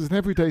 apparently this is an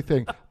everyday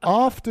thing.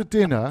 After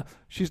dinner,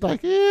 she's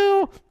like,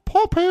 "Ew,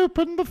 pop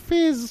open the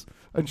fizz."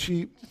 And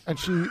she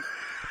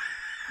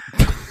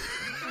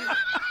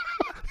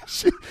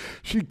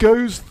she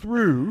goes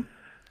through.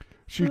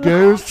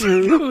 What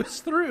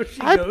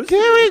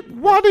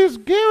is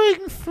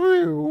going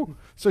through?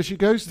 So she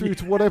goes through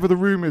to whatever the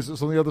room is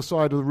that's on the other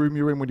side of the room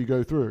you're in when you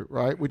go through,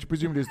 right? Which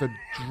presumably is the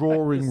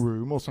drawing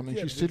room or something.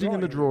 She's sitting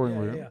in the drawing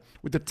room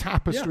with the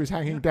tapestries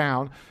hanging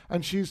down,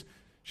 and she's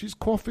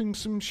quaffing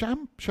some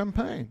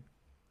champagne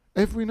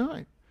every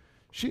night.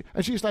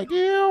 She's like,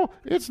 "Ew,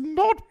 it's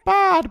not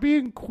bad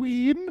being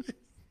queen."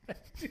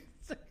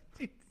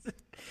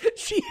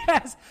 She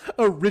has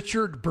a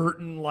Richard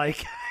Burton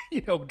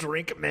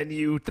drink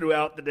menu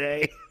throughout the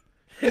day.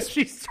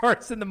 She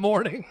starts in the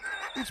morning.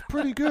 It's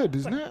pretty good,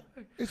 isn't it?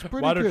 It's pretty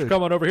good. Why don't you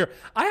come on over here?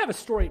 I have a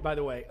story, by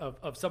the way,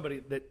 of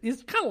somebody that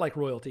is kind of like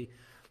royalty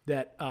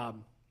that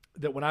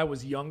when I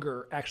was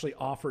younger actually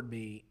offered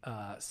me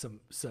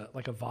some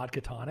like a vodka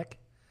tonic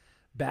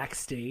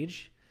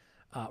backstage.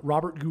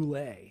 Robert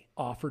Goulet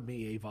offered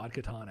me a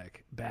vodka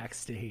tonic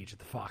backstage at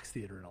the Fox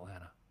Theater in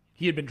Atlanta.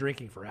 He had been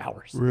drinking for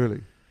hours.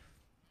 Really?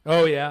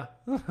 Oh yeah.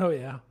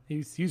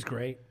 He's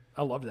great.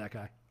 I loved that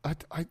guy.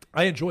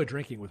 I enjoy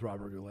drinking with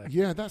Robert Goulet.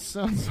 Yeah, that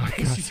sounds like.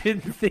 You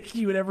didn't think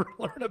you would ever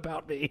learn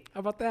about me. How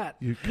about that?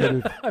 You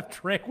could have. I've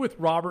drank with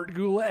Robert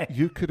Goulet.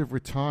 You could have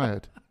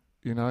retired.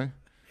 At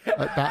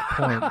that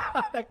point.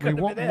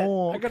 What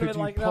more could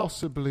you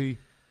possibly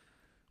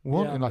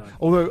want in life?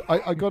 Although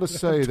I got to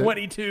say that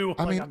 22.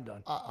 I mean, I'm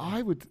done.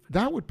 I would.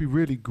 That would be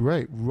really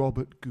great,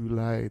 Robert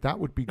Goulet. That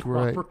would be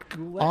great. Robert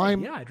Goulet. I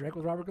drank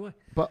with Robert Goulet.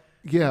 But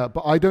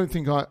I don't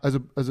think as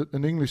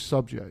an English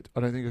subject,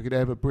 I don't think I could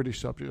ever British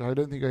subject. I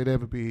don't think I'd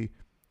ever be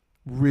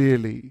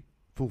really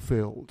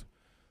fulfilled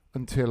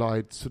until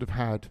I'd sort of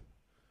had,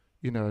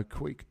 a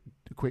quick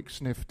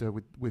snifter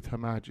with Her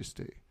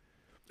Majesty.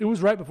 It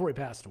was right before he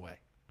passed away.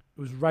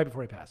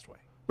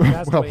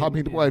 Well, I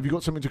mean, why, have you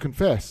got something to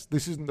confess?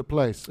 This isn't the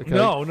place. Okay?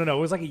 No. It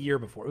was like a year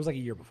before.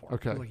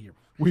 Okay.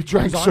 We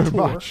drank so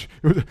much.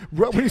 When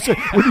you say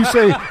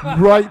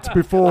right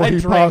before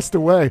he passed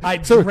away,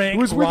 it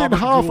was within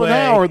half an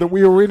hour that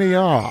we were in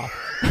ER.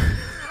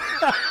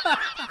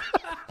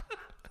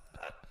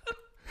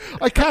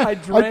 I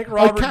drank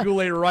Robert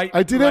Goulet right.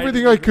 I did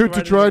everything I could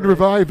to try and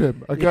revive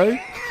him.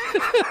 Okay.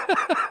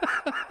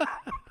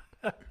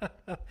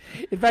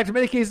 In fact, in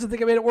many cases, I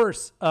think I made it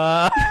worse.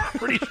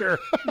 Pretty sure.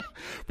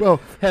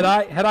 Well, had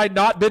I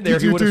not been there,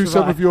 did you do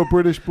some of your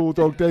British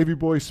Bulldog Davy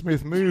Boy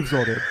Smith moves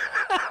on him?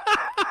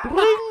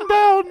 Bring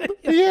down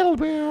the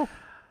elbow.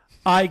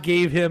 I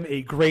gave him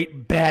a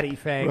great batty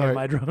fang in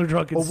my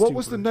drunken Or what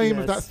was stupor. the name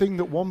of that thing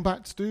that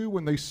wombats do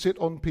when they sit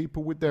on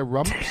people with their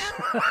rumps?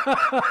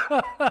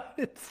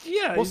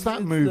 What's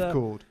that move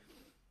called?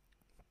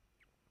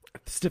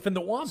 Stiffen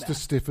the wombat. To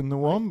stiffen the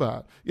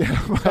wombat. Yeah,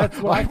 that's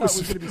what I thought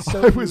was going to be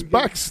so. I was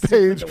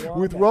backstage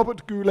with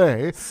Robert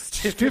Goulet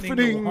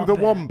stiffening the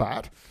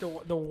wombat. The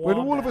wombat. When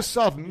all of a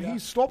sudden he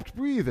stopped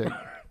breathing.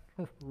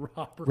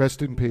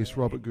 Rest in peace,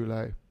 Robert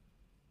Goulet.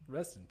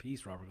 Rest in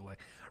peace, Robert Goulet.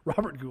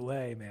 Robert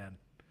Goulet, man,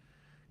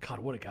 God,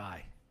 what a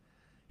guy.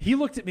 He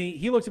looked at me.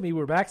 We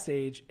were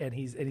backstage, and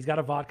he's got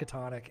a vodka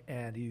tonic,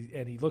 and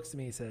he looks at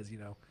me and says,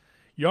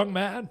 young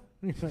man.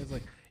 He's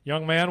like,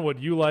 young man, would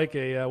you like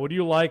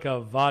a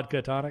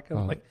vodka tonic?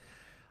 I'm like,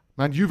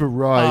 man, you've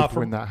arrived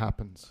when that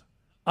happens.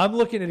 I'm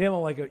looking at him.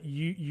 I'm like,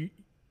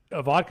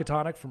 a vodka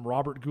tonic from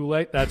Robert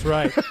Goulet? That's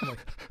right. I'm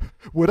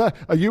like,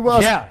 Are you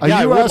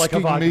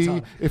asking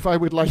me if I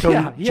would like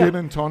a gin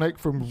and tonic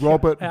from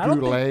Robert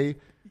Goulet?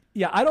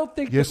 I don't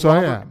think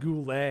Robert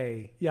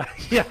Goulet.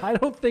 I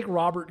don't think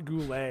Robert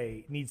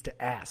Goulet needs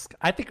to ask.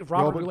 I think if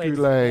Robert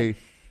Goulet,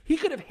 he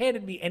could have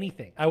handed me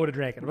anything. I would have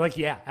drank it. I'm like,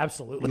 yeah,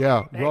 absolutely.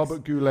 Yeah, thanks.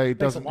 Robert Goulet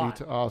doesn't need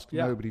to ask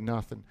nobody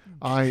nothing.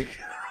 I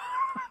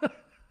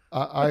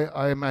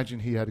imagine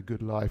he had a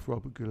good life,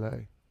 Robert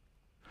Goulet.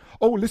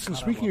 Oh, listen,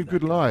 speaking of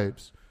good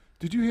lives,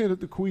 did you hear that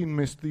the Queen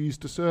missed the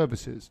Easter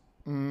services?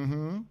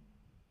 Mm-hmm.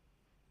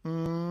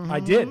 I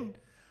did.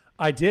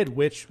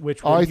 Which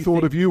I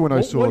thought of you when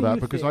I saw that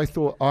because I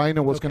thought, I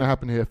know what's going to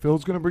happen here.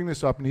 Phil's going to bring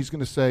this up and he's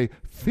going to say,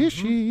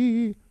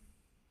 fishy. Mm-hmm.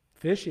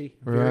 Fishy.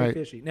 Very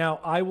fishy.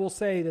 Now, I will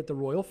say that the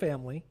royal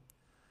family,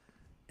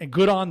 and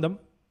good on them,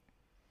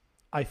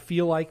 I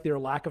feel like their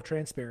lack of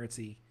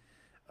transparency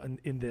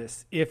in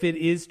this, if it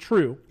is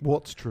true.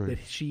 What's true?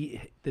 That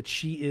she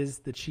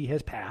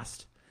has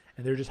passed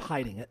and they're just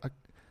hiding it.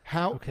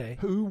 How? Okay.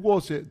 Who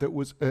was it that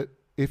was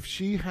if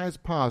she has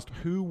passed,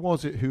 who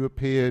was it who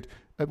appeared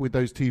with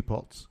those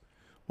teapots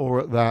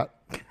or at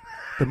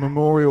the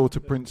memorial to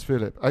Prince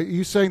Philip? Are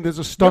you saying there's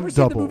a stunt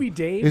double? Seen the movie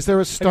Dave? Is there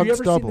a stunt double?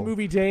 Have you ever seen the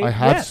movie Dave? I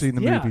have seen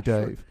the movie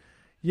Dave. Sure.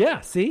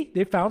 Yeah, see?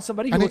 They found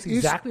somebody who looks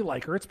exactly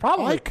like her. It's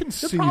probably I can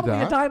see probably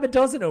that. a dime a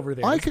dozen over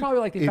there. It's probably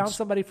like they found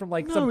somebody from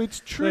like some... No,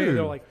 it's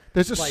true.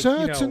 There's a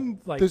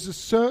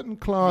certain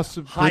class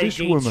of British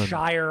woman.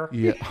 Shire.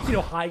 Yeah.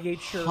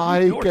 Highgate Shire.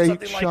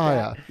 Highgate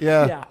Shire. Like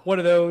yeah. Yeah, one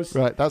of those.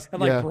 Right, that's...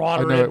 And brought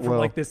her in from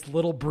like this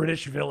little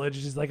British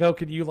village. She's like, oh,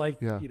 can you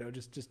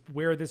just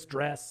wear this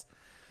dress?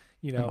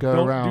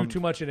 Don't do too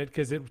much in it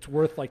because it's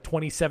worth like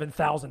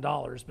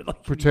 $27,000.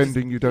 But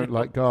pretending you don't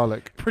like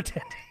garlic.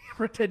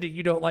 Pretending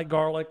you don't like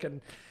garlic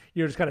and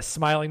you're just kind of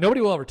smiling.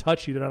 Nobody will ever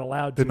touch you. They're not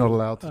allowed to. They're not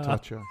allowed to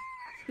touch her.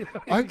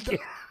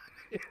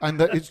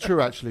 And it's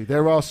true, actually.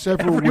 There are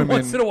several women.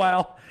 Once in a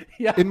while.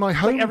 Yeah. In my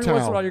hometown. Every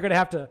once in a while, you're going to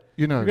have to.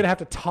 You're going to have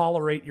to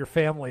tolerate your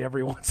family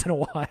every once in a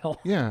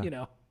while.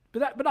 Yeah.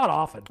 But not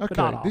often. Okay. But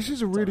not often. This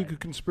is a really good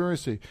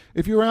conspiracy.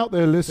 If you're out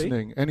there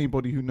listening,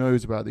 anybody who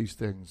knows about these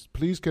things,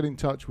 please get in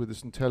touch with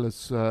us and tell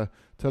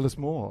us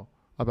more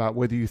about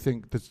whether you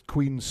think the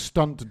Queen's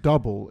stunt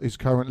double is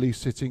currently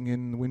sitting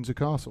in Windsor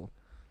Castle.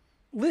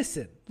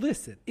 Listen.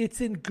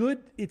 It's in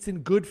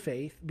good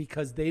faith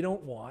because they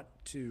don't want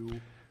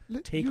to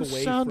take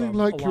away from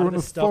like a lot of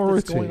the stuff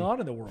that's going on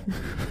in the world.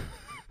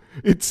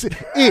 It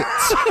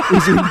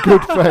is in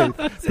good faith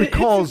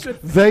because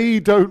they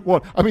don't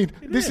want. I mean,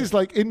 this is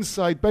like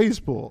inside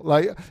baseball.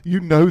 Like,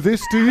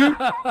 this, do you?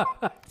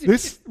 I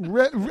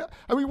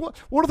mean,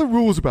 what are the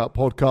rules about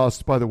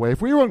podcasts? By the way,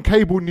 if we were on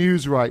cable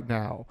news right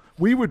now,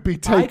 we would be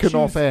taken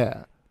off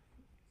air.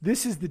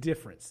 This is the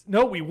difference.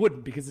 No, we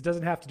wouldn't because it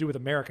doesn't have to do with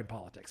American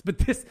politics.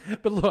 But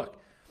look,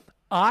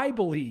 I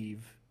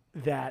believe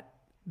that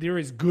there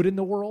is good in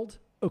the world.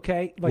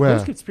 Okay,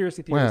 those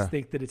conspiracy theorists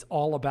think that it's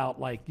all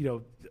about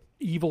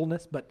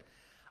evilness, but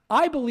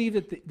I believe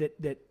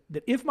that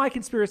if my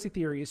conspiracy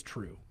theory is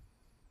true,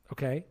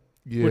 okay,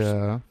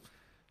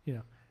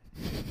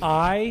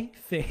 I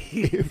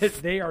think that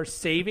they are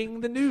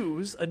saving the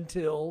news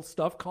until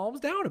stuff calms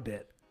down a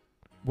bit.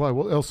 Why?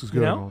 What else is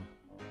going on?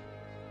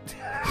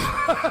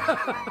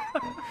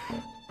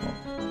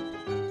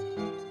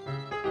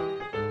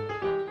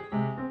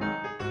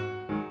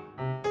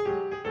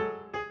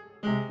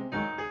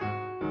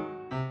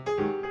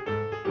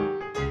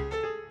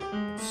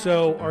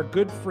 So our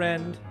good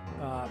friend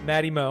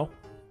Matty Moe,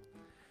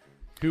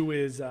 who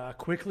is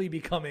quickly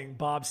becoming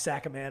Bob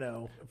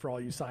Sacamano for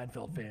all you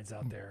Seinfeld fans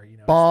out there,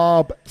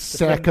 Bob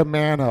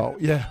Sacamano,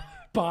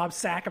 Bob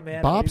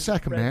Sacamano. Bob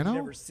Sacamano. You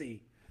never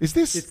see. Is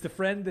this? It's the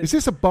friend. Is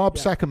this a Bob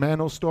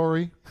Sacamano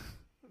story?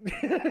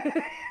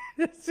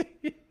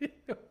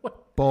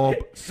 Bob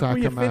Sacamano. Were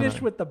you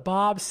finished with the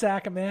Bob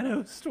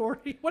Sacamano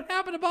story? What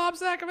happened to Bob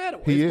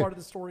Sacamano? His part of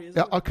the story is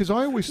because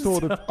I always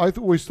thought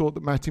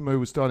that Matty Moe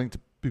was starting to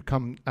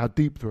become our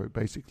deep throat,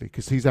 basically,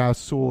 because he's our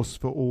source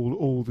for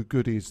all the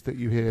goodies that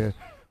you hear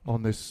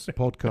on this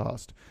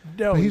podcast.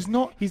 No, but he's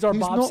not. He's our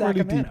Bob Sacamano.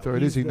 Really deep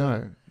throat, is he?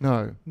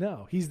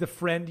 No. He's the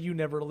friend you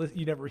never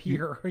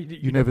hear.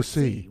 You never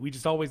see. We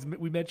just always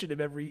we mention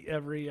him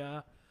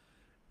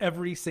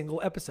every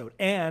single episode.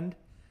 And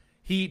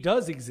he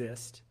does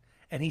exist,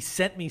 and he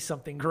sent me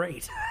something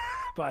great,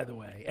 by the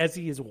way, as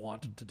he is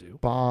wont to do.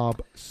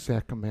 Bob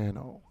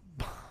Sacamano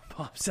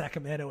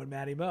and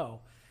Matty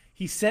Moe.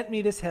 He sent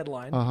me this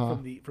headline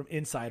from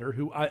Insider,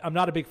 who I'm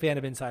not a big fan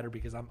of Insider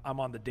because I'm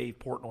on the Dave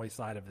Portnoy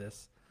side of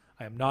this.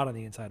 I am not on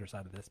the Insider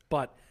side of this,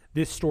 but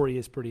this story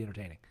is pretty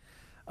entertaining.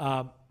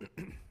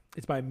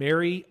 It's by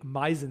Mary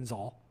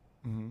Meisenzahl.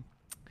 Mm-hmm.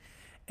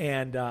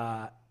 And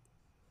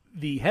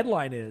the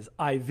headline is,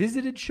 I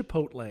visited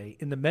Chipotle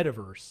in the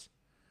metaverse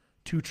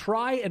to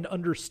try and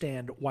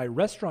understand why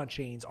restaurant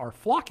chains are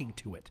flocking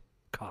to it,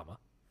 comma.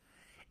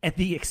 And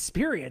the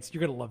experience, you're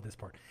going to love this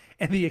part,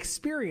 and the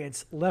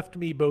experience left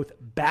me both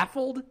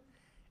baffled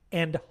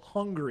and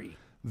hungry.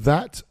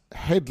 That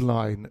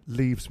headline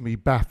leaves me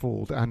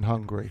baffled and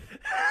hungry.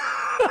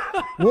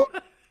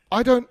 What?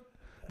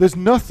 There's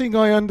nothing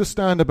I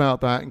understand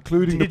about that,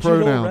 including Digital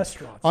the pronoun.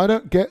 Restaurants. I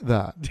don't get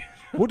that.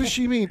 What does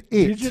she mean?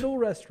 It? Digital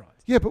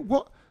restaurants. Yeah, but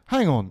what?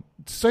 Hang on.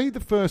 Say the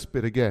first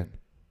bit again.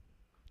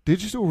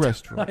 Digital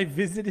restaurant. I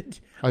visited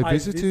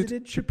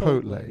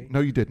Chipotle. No,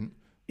 you didn't.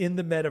 In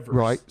the metaverse.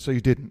 Right, so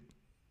you didn't.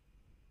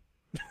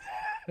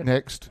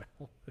 Next.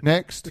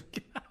 Next.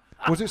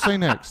 What does it say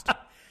next?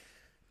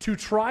 To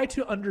try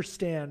to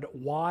understand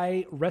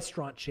why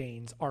restaurant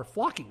chains are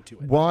flocking to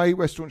it. Why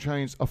restaurant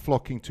chains are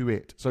flocking to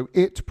it. So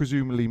it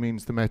presumably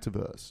means the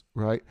metaverse,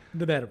 right?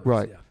 The metaverse,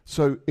 right. Yeah.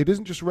 So it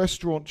isn't just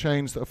restaurant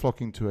chains that are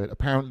flocking to it.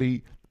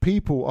 Apparently,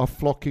 people are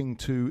flocking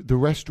to the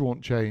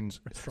restaurant chains.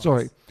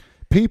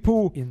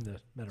 People in the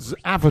metaverse.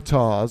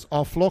 Avatars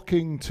are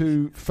flocking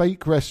to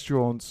fake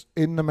restaurants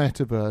in the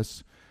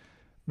metaverse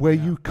where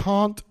you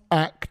can't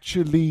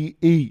actually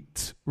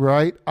eat,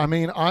 right? I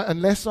mean,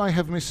 unless I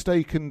have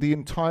mistaken the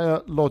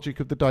entire logic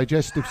of the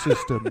digestive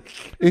system,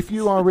 if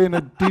you are in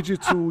a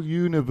digital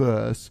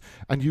universe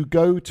and you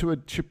go to a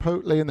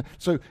Chipotle,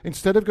 so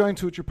instead of going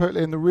to a Chipotle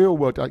in the real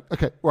world,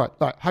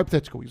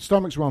 hypothetical, your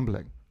stomach's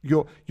rumbling.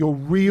 Your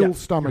real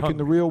stomach in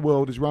the real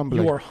world is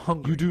rumbling. You are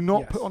hungry. You do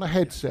not put on a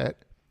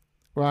headset,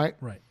 right?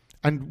 Right.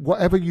 And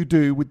whatever you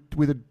do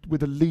with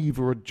a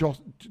lever or a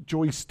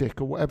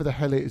joystick or whatever the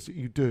hell it is that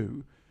you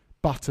do,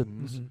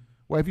 buttons,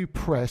 whatever you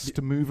press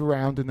to move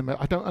around in the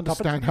I don't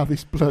understand how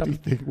this bloody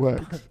thing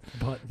works.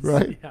 Buttons.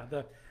 Right?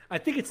 Yeah. I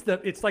think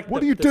it's like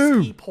what the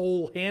do? Ski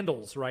pole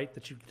handles, right?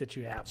 That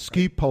you have.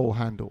 Ski pole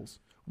handles.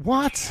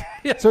 What?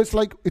 Yeah. So it's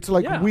like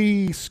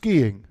Wii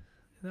skiing.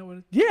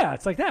 Yeah,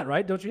 it's like that,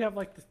 right? Don't you have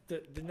like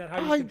isn't that how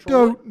you I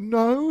control don't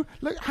know.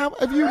 Like, how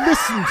have you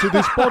listened to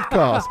this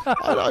podcast?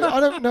 I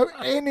don't know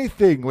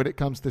anything when it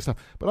comes to this stuff.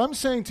 But I'm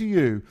saying to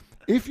you,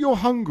 if you're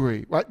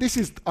hungry, right?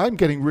 I'm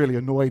getting really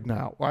annoyed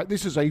now, right?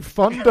 This is a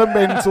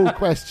fundamental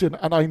question,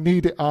 and I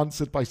need it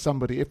answered by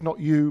somebody. If not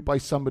you, by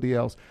somebody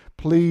else.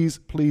 Please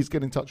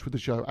get in touch with the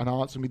show and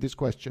answer me this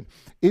question.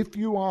 If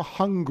you are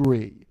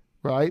hungry,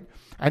 right,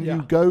 and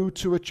you go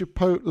to a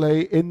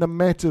Chipotle in the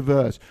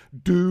metaverse,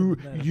 do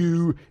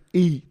you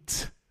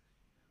eat?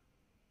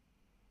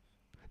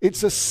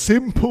 It's a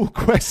simple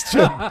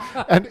question.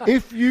 And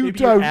if you Maybe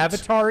don't, your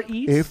avatar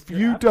eats. if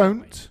you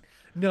don't,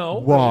 no,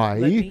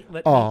 why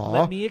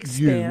let me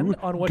expand you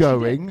on what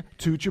going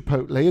to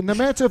Chipotle in the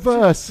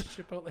metaverse?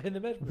 Chipotle in the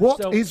metaverse.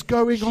 What is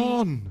going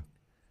on?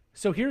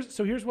 So here's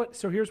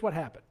what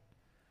happened.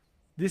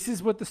 This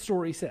is what the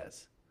story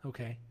says.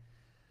 Okay.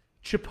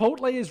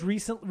 Chipotle has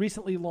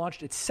recently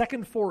launched its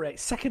second foray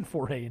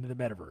into the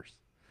metaverse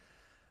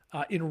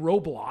in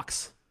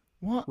Roblox.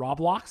 What?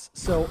 Roblox.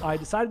 So I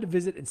decided to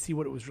visit and see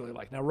what it was really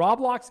like. Now,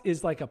 Roblox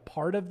is like a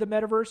part of the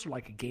metaverse or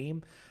like a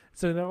game.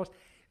 So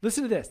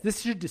listen to this.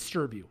 This should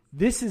disturb you.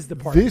 This is the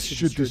part This that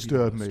should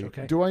disturb most, me.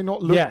 okay? Do I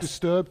not look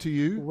disturbed to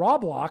you?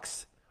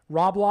 Roblox,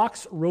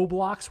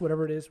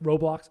 whatever it is,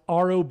 Roblox,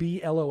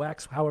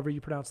 ROBLOX, however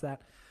you pronounce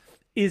that,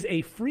 is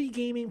a free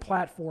gaming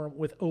platform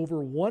with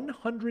over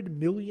 100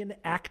 million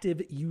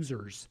active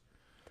users,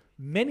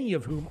 many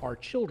of whom are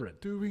children.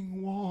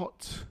 Doing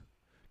what?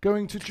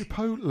 Going to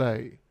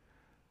Chipotle?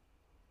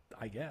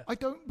 I guess. I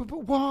don't,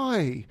 but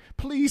why?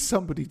 Please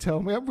somebody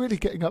tell me. I'm really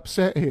getting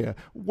upset here.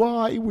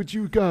 Why would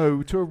you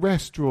go to a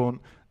restaurant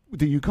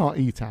that you can't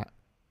eat at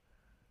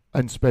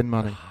and spend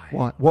money?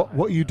 Why? What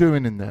are you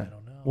doing in there? I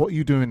don't know. What are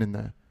you doing in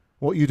there?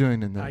 What are you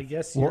doing in there? I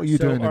guess. What are you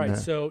doing in there?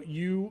 So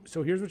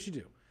here's what you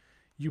do.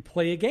 You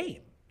play a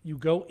game. You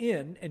go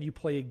in and you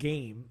play a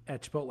game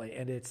at Chipotle,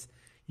 and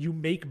you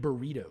make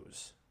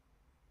burritos.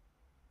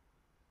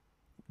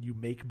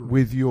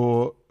 With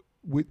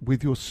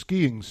your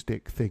skiing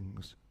stick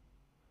things.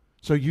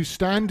 So you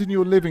stand in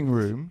your living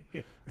room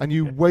and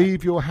you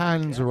wave your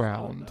hands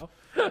around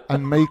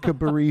and make a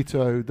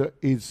burrito that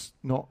is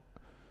not.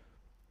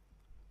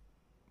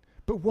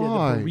 But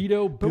why? The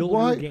burrito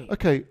builder game.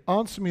 Okay,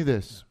 answer me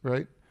this,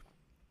 right?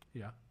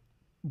 Yeah.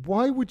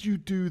 Why would you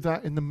do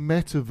that in the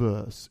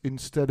metaverse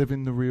instead of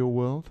in the real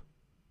world?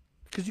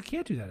 Because you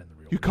can't do that in the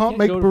real world. You can't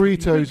make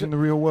burritos in the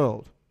real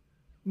world.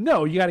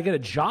 No, you got to get a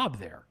job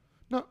there.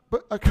 No,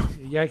 but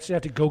you actually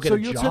have to go get a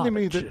job. So you're telling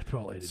me that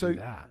Chipotle to do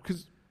that.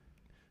 Because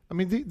I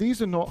mean,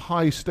 these are not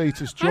high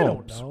status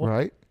jobs,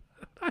 right?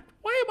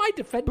 Why am I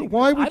defending? But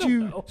why this? would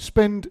you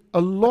spend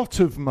a lot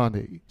of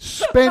money,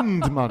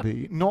 spend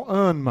money, not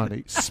earn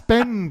money,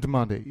 spend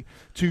money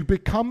to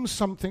become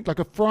something like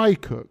a fry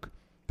cook,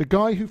 the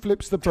guy who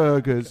flips the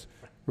burgers,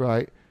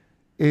 right,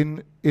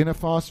 in a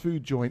fast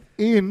food joint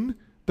in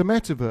the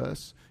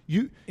metaverse?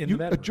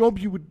 A job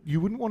you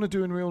wouldn't want to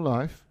do in real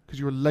life because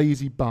you're a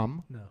lazy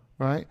bum, no.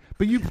 Right?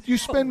 But you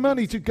spend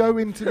money to go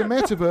into the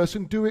metaverse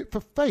and do it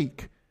for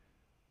fake.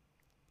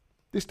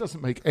 This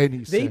doesn't make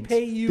any sense. They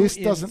pay you this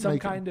in doesn't some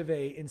make kind of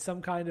a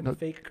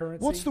fake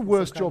currency. What's the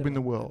worst job in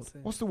the world?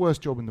 What's the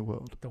worst job in the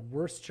world? The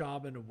worst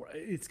job in the world.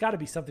 It's got to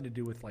be something to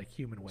do with like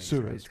human waste.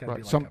 Sewers, right?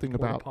 Like something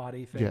about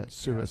potty thing. Yeah,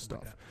 sewer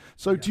stuff. Like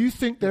so, do you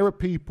think there are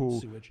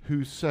people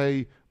who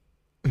say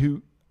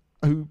who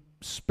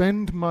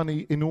spend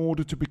money in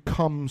order to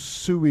become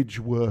sewage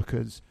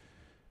workers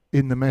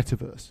in the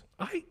metaverse?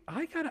 I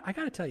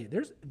gotta tell you,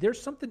 there's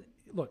something.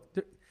 Look,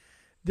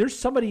 there's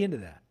somebody into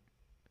that.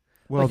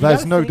 Well,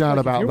 there's no doubt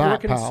about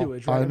that, pal.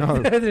 Sewage, right? I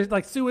know. There's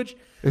like sewage.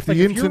 If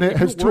the internet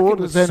has taught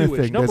us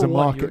anything, there's a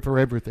market for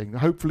everything.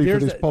 Hopefully for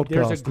this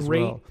podcast as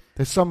well.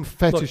 There's some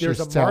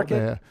fetishists out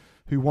there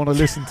who want to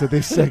listen to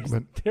this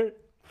segment.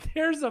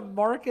 There's a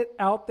market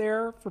out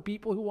there for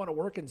people who want to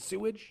work in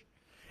sewage,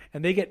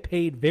 and they get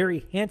paid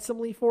very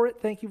handsomely for it.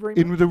 Thank you very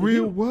much. In the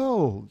real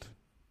world.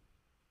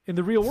 In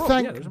the real world,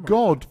 thank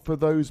God for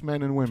those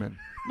men and women.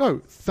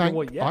 No,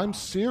 I'm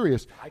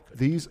serious.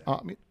 These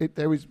are.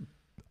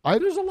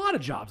 There's a lot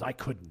of jobs I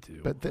couldn't do.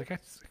 But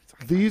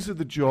these are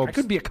the jobs. I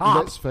couldn't be a cop.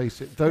 Let's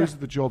face it; those are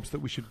the jobs that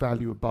we should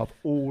value above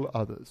all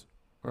others.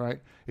 Right?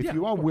 If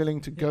you are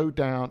willing to go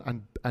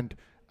down and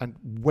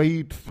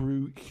wade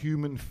through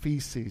human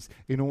feces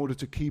in order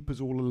to keep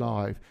us all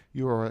alive,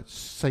 you are a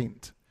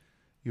saint.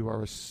 You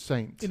are a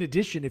saint. In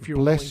addition, if you're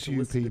willing to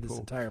listen to this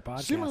entire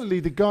podcast, similarly,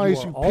 the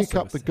guys who pick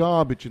up the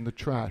garbage and the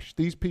trash,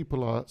 these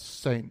people are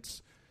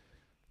saints.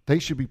 They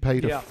should be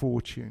paid a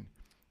fortune.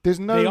 There's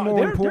no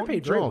more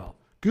important job. Well.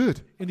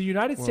 Good. In the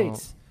United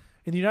States,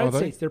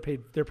 they're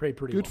paid pretty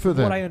well. Good for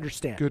them. What I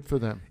understand. Good for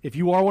them. If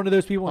you are one of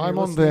those people, I'm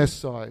on their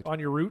side. On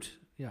your route,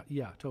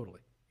 yeah, totally,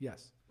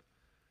 yes,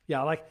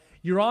 yeah, like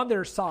you're on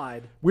their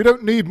side. We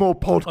don't need more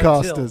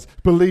podcasters.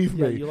 Believe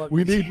me,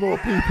 we need more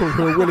people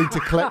who are willing to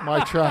collect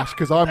my trash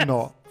because I'm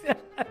not.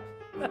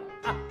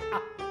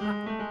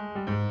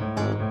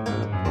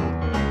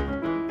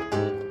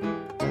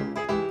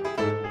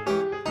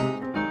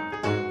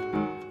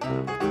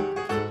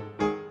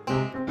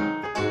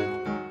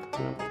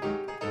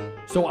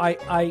 So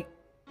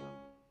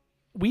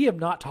we have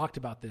not talked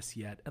about this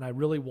yet, and I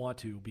really want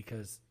to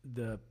because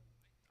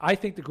I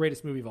think the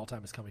greatest movie of all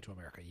time is Coming to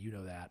America. You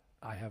know that.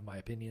 I have my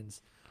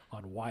opinions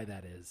on why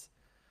that is.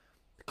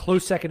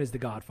 Close second is The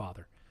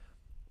Godfather.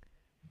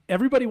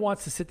 Everybody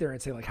wants to sit there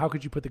and say, like, how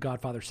could you put The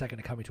Godfather second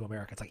to Coming to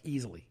America? It's like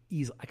easily.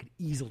 I could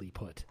easily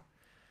put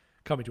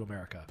Coming to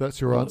America.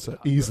 That's your answer.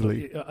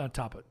 Easily. On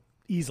top of it.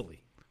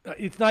 Easily.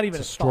 It's not even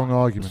a strong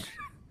argument.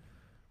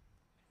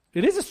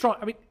 It is a strong.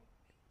 I mean.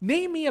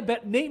 Name me a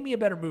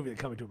better movie than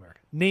Coming to America.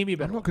 Name me a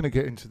better. I'm not going to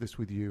get into this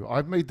with you.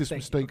 I've made this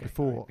mistake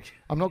before.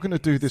 I'm not going to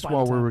do this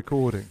while we're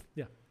recording.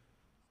 Yeah,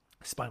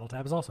 Spinal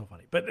Tap is also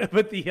funny, but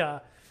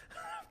the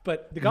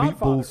Godfather.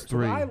 Meatballs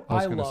 3. I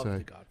love say.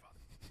 The Godfather.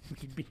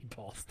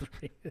 Meatballs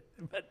 3,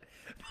 but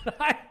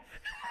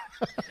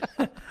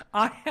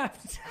I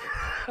have to.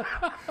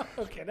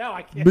 Okay, now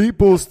I can't.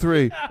 Meatballs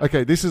 3.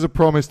 Okay, this is a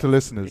promise to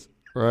listeners,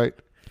 right?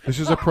 This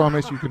is a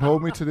promise. You can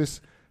hold me to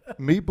this.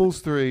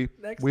 Meatballs 3,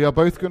 we are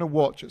both going to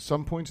watch at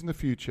some point in the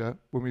future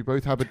when we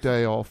both have a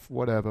day off,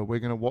 whatever. We're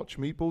going to watch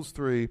Meatballs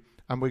 3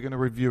 and we're going to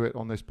review it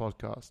on this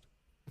podcast.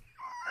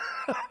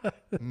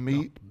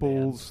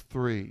 Meatballs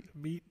 3.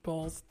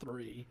 Meatballs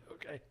 3.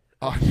 Okay.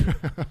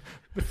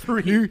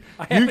 3. You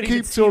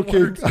keep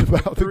talking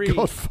about The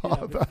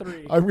Godfather.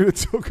 Yeah, I'm going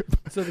to talk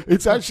about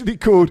it's actually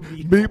called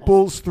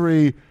Meatballs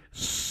 3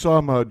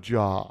 Summer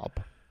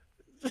Job.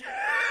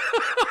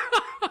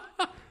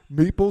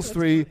 Meatballs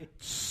 3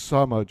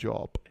 Summer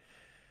Job.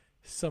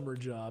 Summer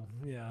Job.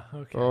 Yeah.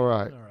 Okay. All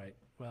right.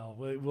 Well,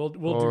 we'll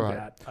do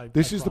that.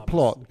 This is the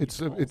plot. It's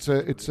a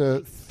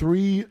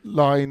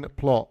 3-line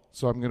plot.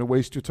 So I'm going to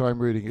waste your time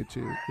reading it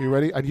to you. Are you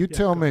ready? And you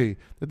tell me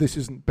that this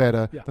isn't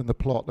better than the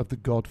plot of The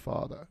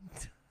Godfather.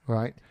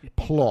 Right?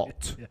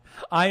 Plot. Yeah.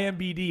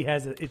 IMDb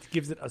has it. It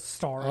gives it a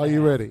star. Are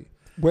you ready?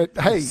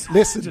 Hey,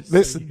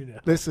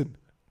 listen.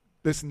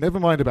 Never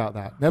mind about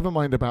that. Never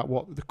mind about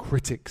what the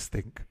critics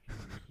think.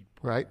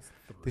 Right?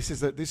 This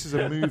is a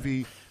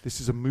movie. This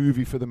is a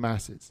movie for the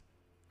masses.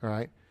 All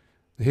right?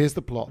 Here's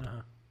the plot.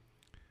 Uh-huh.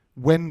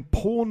 When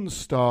porn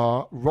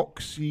star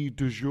Roxy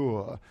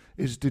Dujour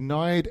is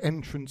denied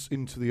entrance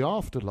into the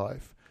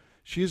afterlife,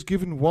 she is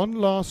given one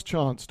last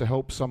chance to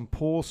help some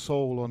poor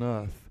soul on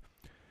earth.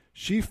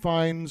 She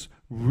finds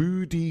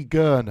Rudy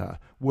Gerner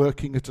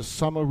working at a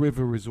summer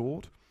river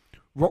resort.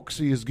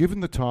 Roxy is given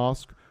the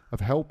task of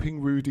helping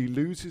Rudy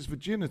lose his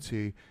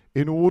virginity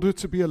in order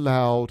to be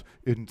allowed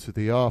into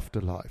the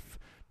afterlife.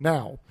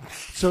 Now,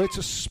 so it's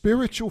a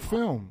spiritual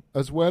film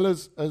as well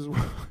as a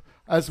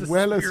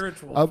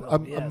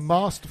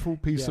masterful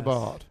piece of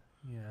art.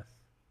 Yes.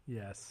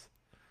 Yes.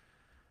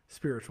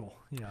 Spiritual.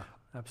 Yeah,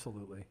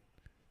 absolutely.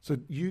 So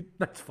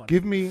That's funny.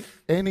 Give me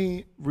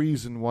any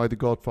reason why The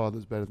Godfather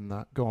is better than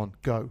that. Go on,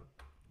 go.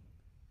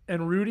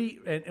 And Rudy,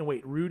 and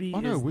wait, Rudy. Oh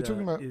no, we're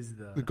talking about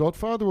The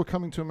Godfather or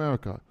Coming to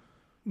America.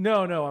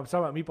 No, I'm talking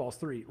about Meatballs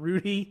 3.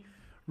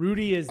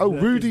 Rudy is.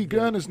 Rudy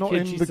Gurner's not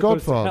in The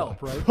Godfather.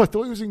 Help, right? I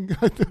thought he was in.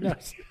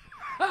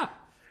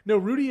 No,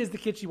 Rudy is the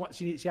kid she wants.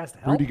 She has to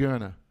help. Rudy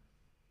Gurner.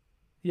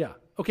 Yeah.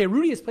 Okay.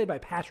 Rudy is played by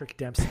Patrick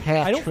Dempsey.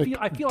 I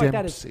feel like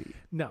that is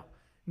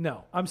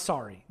no. I'm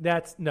sorry.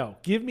 That's no.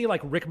 Give me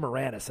like Rick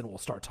Moranis and we'll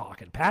start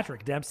talking.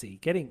 Patrick Dempsey.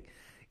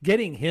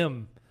 Getting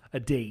him a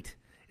date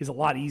is a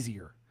lot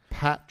easier.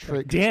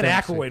 Patrick Dan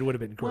Dempsey. Aykroyd would have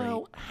been great.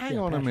 Well, hang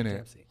on a minute.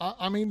 Dempsey.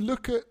 I mean,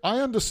 I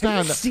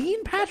understand. Have you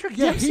seen Patrick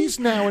Dempsey? Yeah, he's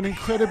now an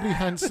incredibly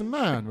handsome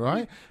man,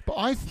 right? But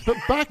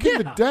back in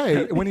the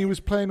day when he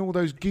was playing all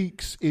those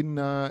geeks in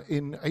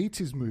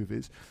 80s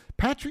movies,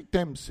 Patrick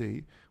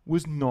Dempsey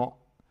was not.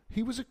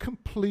 He was a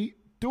complete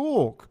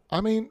dork.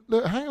 I mean,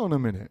 look, hang on a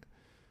minute.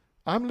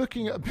 I'm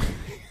looking at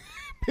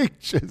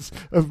pictures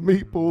of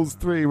Meatballs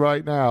 3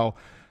 right now,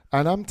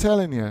 and I'm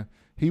telling you,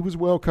 he was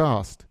well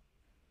cast.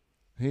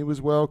 He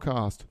was well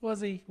cast.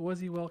 Was he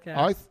well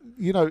cast?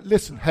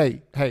 Listen,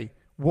 hey,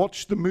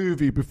 watch the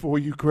movie before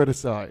you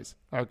criticize,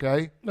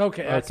 okay?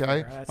 Okay, that's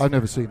okay. Fair. I've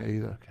never seen it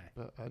either, okay.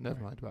 but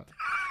never mind about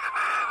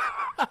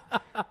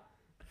it.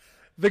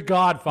 The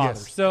Godfather.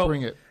 Yes, so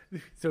bring it.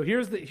 So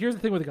here's the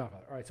thing with The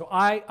Godfather. All right, so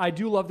I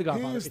do love The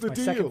Godfather. Here's it's the my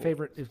deal. second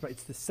favorite.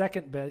 It's the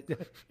second best.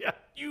 Yeah,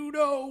 you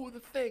know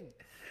the thing.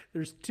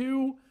 There's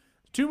two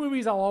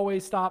movies I'll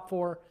always stop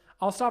for.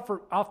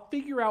 I'll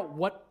figure out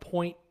what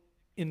point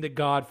in The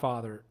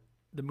Godfather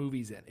the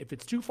movie's in. If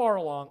it's too far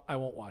along, I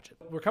won't watch it.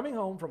 We're coming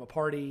home from a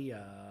party,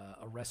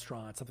 a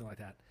restaurant, something like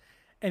that.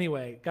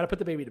 Anyway, got to put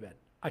the baby to bed.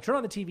 I turn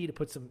on the TV to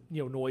put some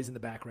noise in the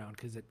background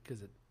because it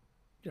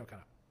kind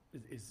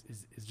of is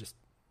just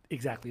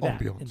exactly that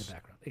Ambiance. In the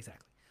background.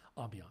 Exactly.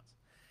 Ambiance.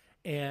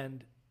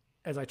 And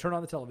as I turn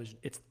on the television,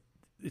 it's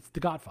The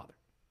Godfather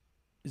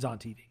is on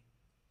TV.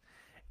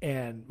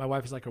 And my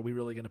wife is like, are we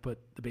really going to put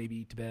the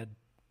baby to bed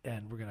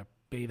and we're going to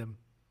bathe him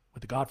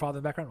with The Godfather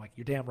in the background? I'm like,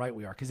 you're damn right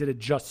we are, because it had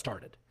just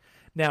started.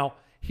 Now,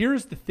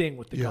 here's the thing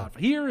with The Godfather.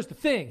 Here's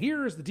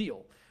the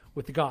deal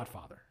with The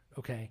Godfather,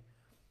 okay?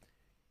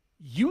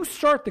 You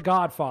start The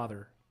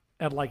Godfather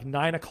at like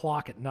 9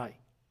 o'clock at night.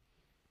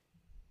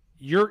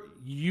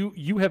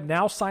 You have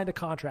now signed a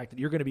contract that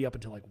you're going to be up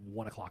until like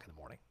 1 o'clock in the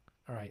morning.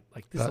 All right,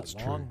 like this is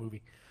a long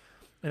movie,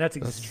 and that's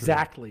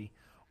exactly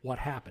what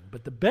happened.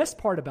 But the best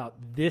part about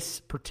this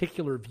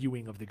particular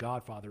viewing of The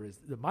Godfather is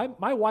that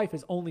my wife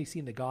has only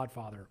seen The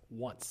Godfather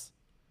once.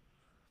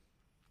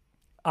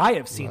 I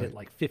have seen it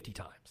like 50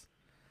 times,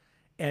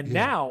 and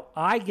now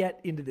I get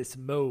into this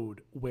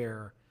mode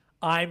where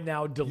I'm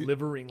now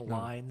delivering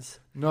lines.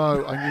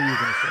 No, I knew you were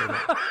going to say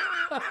that.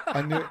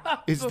 I knew.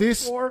 Is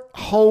this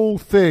whole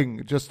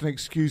thing just an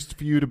excuse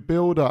for you to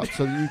build up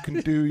so that you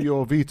can do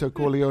your Vito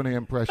Corleone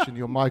impression,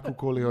 your Michael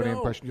Corleone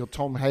impression, your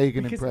Tom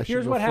Hagen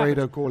impression, your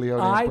Fredo Corleone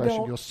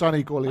impression, your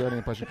Sonny Corleone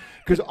impression?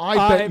 Because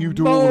I bet you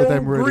do all of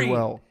them really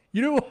well.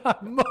 You know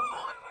what?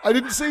 I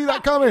didn't see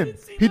that coming.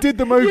 He did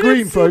the Mo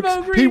Green, folks.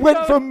 He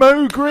went for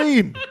Mo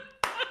Green.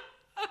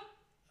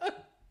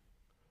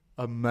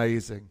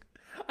 Amazing.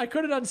 I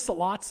could have done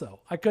Sollozzo.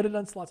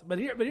 But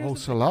here's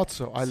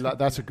Sollozzo.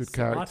 That's a good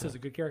character. Sollozzo's a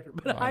good character.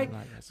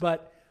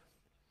 But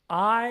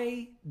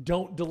I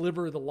don't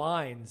deliver the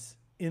lines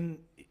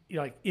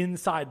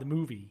inside the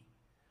movie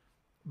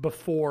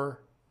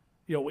before,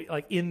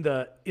 like in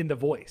the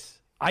voice.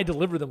 I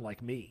deliver them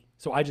like me.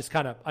 So I just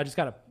kind of.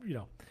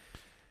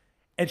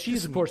 And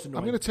she's, of course, annoying.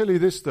 I'm going to tell you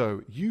this,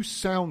 though. You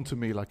sound to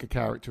me like a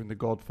character in The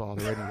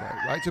Godfather anyway,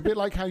 right? It's a bit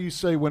like how you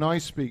say when I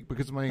speak,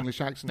 because of my English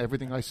accent,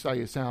 everything I say,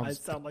 it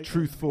sounds like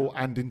truthful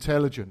and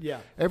intelligent. Yeah.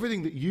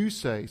 Everything that you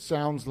say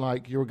sounds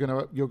like you're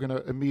going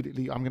to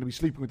immediately, I'm going to be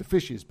sleeping with the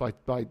fishes by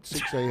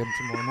 6 a.m.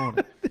 tomorrow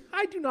morning.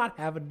 I do not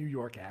have a New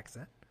York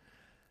accent.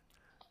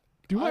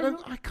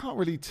 I can't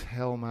really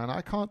tell, man.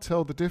 I can't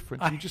tell the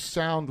difference. You just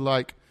sound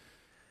like...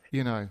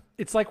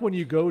 it's like when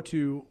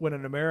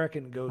an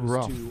American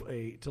goes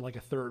to like a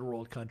third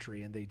world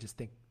country and they just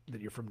think that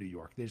you're from New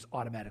York. They just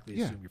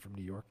automatically assume you're from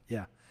New York.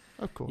 Yeah,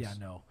 of course. Yeah,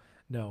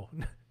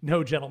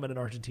 no, gentlemen in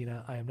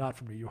Argentina. I am not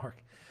from New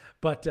York,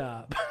 but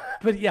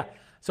yeah.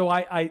 So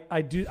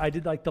I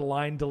did like the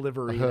line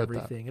delivery and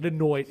everything. It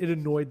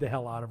annoyed the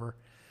hell out of her.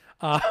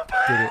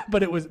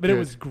 But it was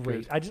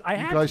great. Good. You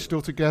guys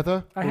still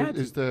together?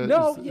 Is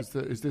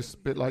this a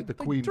bit like the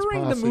Queen's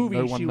during passing? The movie,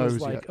 no one she knows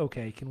was like, yet.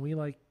 okay, can we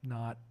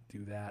not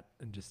do that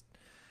and just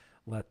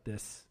let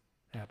this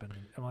happen?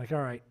 And I'm like,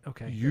 all right,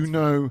 okay. You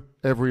know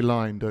every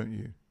line, don't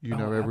you? You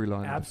know every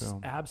line of the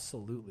film.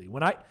 Absolutely.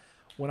 When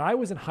I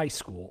was in high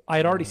school, I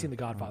had already seen The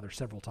Godfather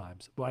several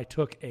times, but I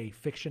took a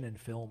fiction and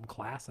film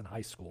class in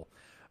high school.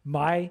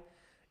 My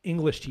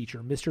English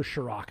teacher, Mr.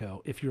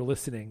 Scirocco, if you're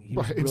listening, he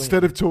was brilliant.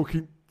 Instead of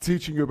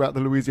teaching you about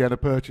the Louisiana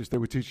Purchase, they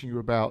were teaching you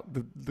about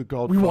the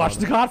Godfather. We watched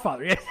The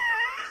Godfather. Yeah.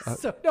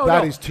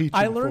 That is teaching.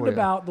 I learned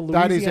about the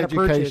Louisiana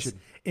Purchase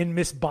in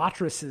Miss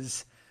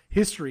Bottress's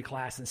history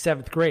class in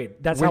 7th grade.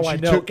 That's when how I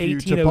know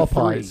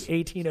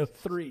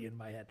 1803 in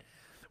my head.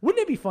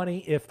 Wouldn't it be funny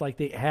if like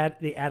they add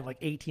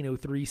like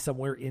 1803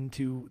 somewhere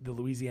into the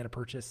Louisiana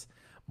Purchase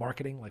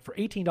marketing, like for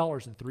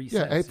 $18.03?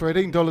 Yeah, for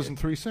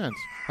 $18.03.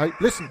 Hey,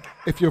 listen,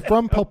 if you're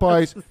from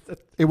Popeyes,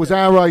 it was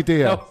our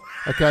idea. No.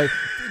 Okay,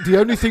 the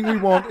only thing we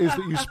want is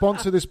that you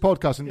sponsor this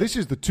podcast, and this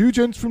is the Two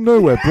Gents from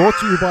Nowhere, brought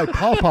to you by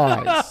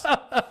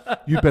Popeyes.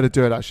 You better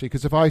do it actually,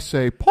 because if I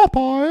say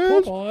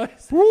Popeyes,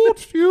 brought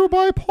to you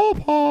by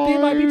Popeyes,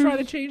 they might be trying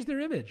to change their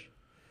image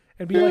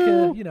and be like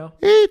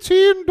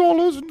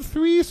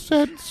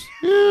 $18.03.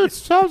 It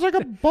sounds like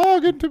a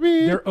bargain to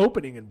me. They're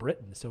opening in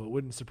Britain, so it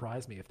wouldn't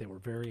surprise me if they were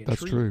very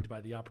intrigued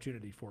by the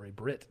opportunity for a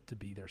Brit to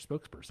be their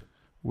spokesperson.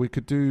 We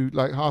could do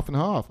like half and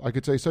half. I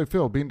could say, so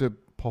Phil, been to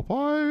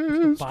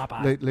Popeyes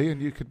lately,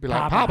 and you could be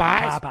like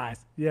Popeyes.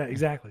 Yeah,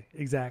 exactly.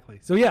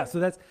 So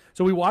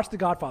so we watched The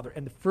Godfather,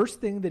 and the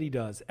first thing that he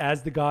does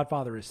as The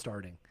Godfather is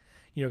starting,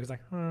 because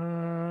like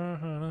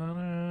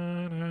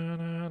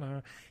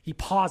he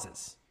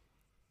pauses.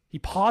 He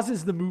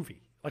pauses the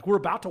movie. Like we're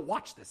about to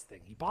watch this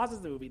thing. He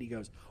pauses the movie and he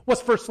goes,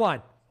 "What's first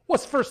line?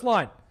 What's first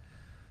line?"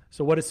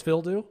 So what does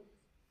Phil do?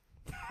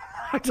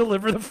 I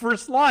deliver the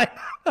first line.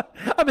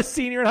 I'm a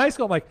senior in high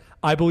school. I'm like,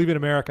 "I believe in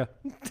America."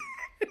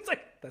 It's like,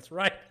 that's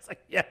right. It's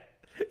like, yeah.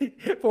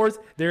 Forrest,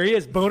 there he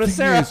is.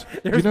 Bonacera.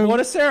 There's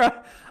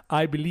Bonacera.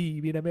 I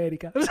believe in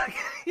America.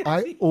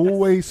 I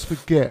always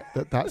forget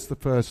that that's the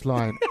first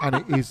line, and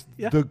it is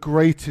the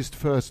greatest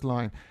first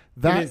line.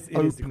 That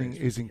opening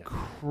is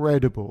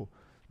incredible.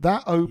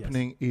 That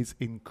opening is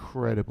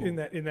incredible. In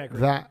that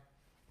great.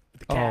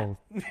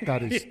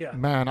 That is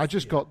man. I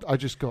just got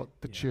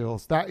the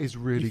chills. That is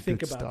really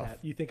good stuff.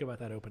 You think about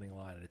that opening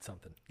line, and it's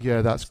something.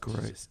 Yeah, that's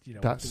great. Just,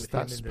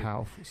 that's In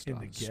powerful stuff.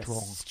 the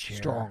guest's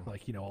Strong.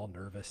 Like all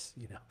nervous.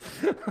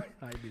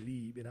 I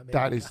believe in America.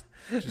 That is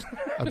just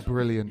a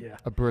brilliant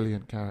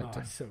character.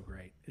 Oh, it's so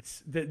great.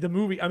 It's the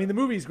movie. I mean, the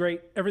movie is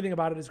great. Everything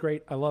about it is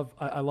great. I love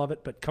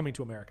it. But Coming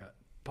to America,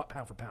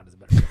 pound for pound, is a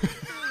better movie.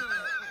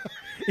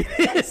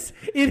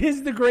 It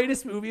is the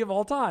greatest movie of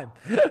all time.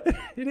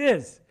 It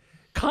is.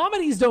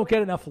 Comedies don't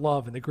get enough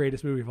love in the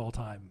greatest movie of all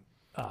time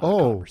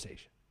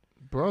conversation.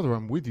 Brother,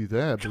 I'm with you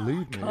there.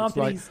 Believe me. It's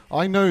like,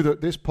 I know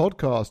that this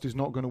podcast is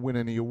not going to win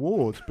any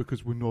awards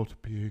because we're not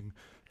being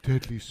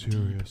deadly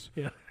serious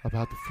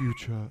about the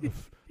future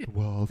of the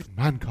world and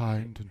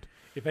mankind. And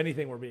if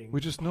anything, we're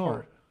just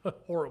not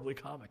horribly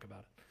comic about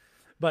it.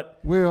 But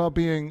we're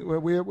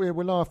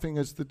laughing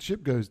as the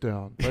ship goes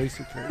down,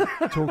 basically,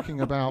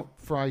 talking about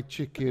fried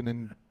chicken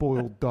and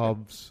boiled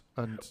doves,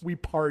 and we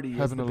party.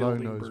 Heaven as the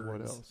alone knows burns,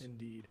 what else.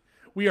 Indeed,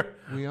 we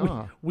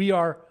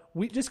are.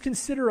 We just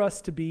consider us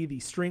to be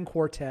the string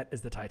quartet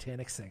as the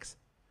Titanic sinks.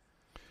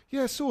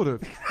 Yeah, sort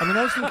of. I mean,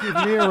 I was thinking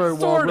of Nero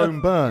while Rome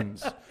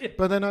burns,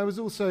 but then I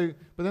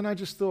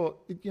just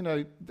thought,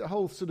 the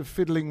whole sort of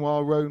fiddling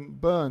while Rome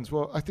burns.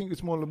 Well, I think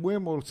we're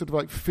more sort of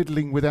like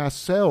fiddling with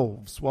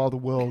ourselves while the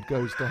world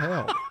goes to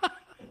hell.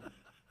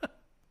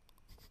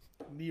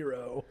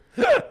 Nero.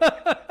 Yeah.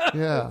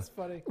 That's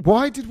funny.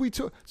 Why did we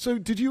talk? So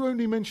did you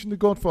only mention The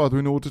Godfather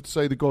in order to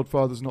say The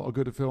Godfather's not as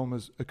good a film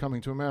as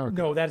Coming to America?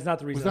 No, that is not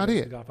the reason. Was that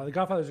it? The Godfather. The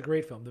Godfather is a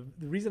great film.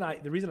 The reason I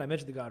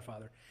mentioned The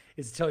Godfather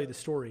is to tell you the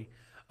story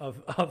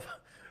of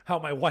how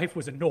my wife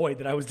was annoyed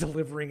that I was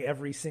delivering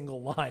every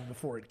single line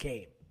before it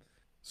came.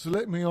 So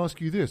let me ask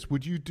you this.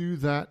 Would you do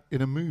that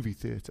in a movie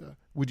theater?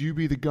 Would you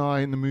be the guy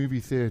in the movie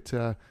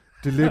theater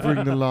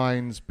delivering the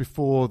lines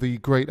before the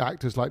great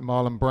actors like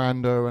Marlon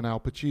Brando and Al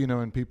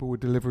Pacino and people were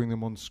delivering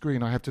them on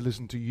screen? I have to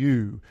listen to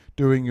you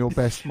doing your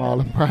best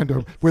Marlon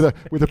Brando with a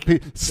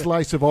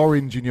slice of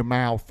orange in your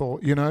mouth, or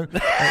yeah.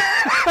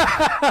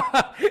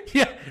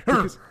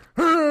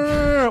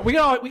 We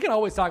can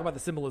always talk about the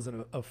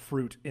symbolism of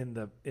fruit in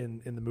the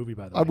movie.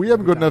 By the way, we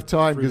haven't got enough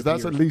time because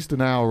that's at least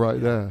an hour right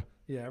there.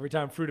 Yeah, every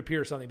time fruit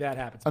appears, something bad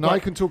happens. And I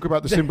can talk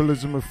about the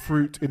symbolism of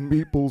fruit in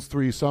Meatballs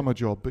 3 Summer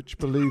Job, but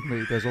believe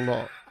me, there's a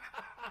lot.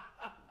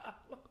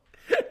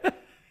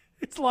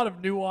 It's a lot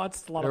of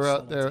nuance. A lot of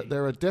subtlety.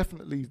 There are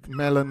definitely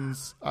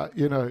melons.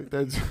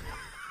 There's.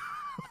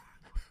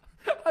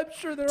 I'm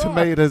sure there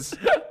tomatoes.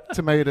 are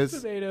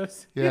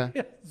Tomatoes. Yeah.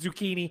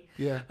 Zucchini.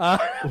 Yeah. All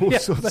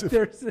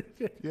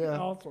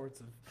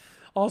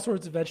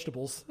sorts of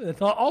vegetables.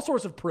 All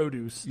sorts of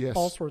produce. Yes.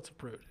 All sorts of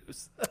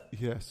produce.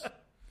 Yes.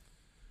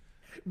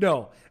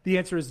 No. The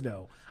answer is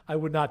no. I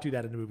would not do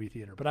that in a movie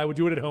theater, but I would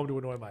do it at home to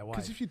annoy my wife.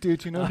 Because if you did,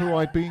 do you know who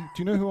I'd be? Do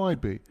you know who I'd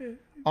be?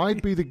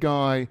 I'd be the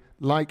guy,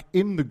 like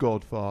in The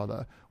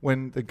Godfather,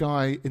 when the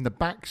guy in the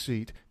back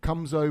seat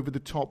comes over the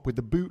top with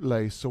the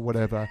bootlace or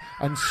whatever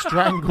and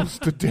strangles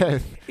to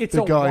death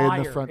the guy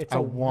in the front. It's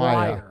a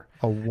wire.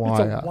 A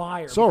wire. It's a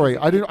wire. Sorry,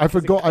 I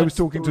forgot I was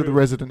talking to the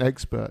resident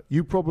expert.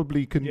 You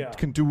probably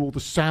can do all the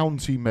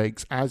sounds he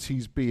makes as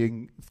he's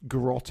being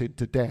garroted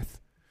to death.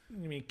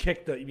 You mean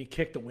kick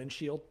the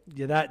windshield?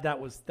 Yeah, that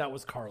was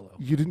Carlo.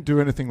 You didn't do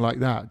anything like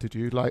that, did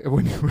you? Like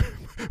when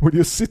when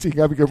you're sitting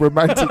having a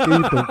romantic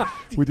evening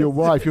with your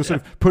wife, you're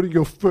sort of putting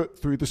your foot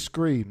through the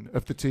screen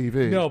of the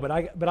TV. No, but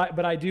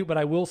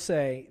I will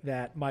say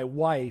that my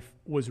wife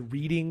was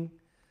reading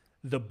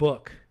the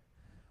book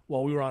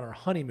while we were on our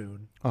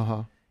honeymoon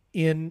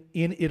in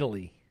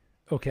Italy.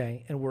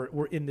 Okay, and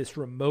we're in this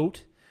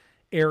remote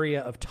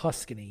area of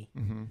Tuscany,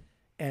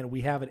 and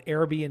we have an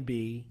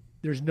Airbnb.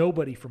 There's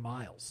nobody for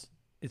miles.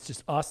 It's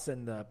just us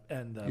and the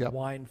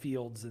wine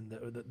fields and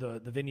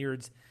the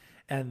vineyards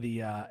and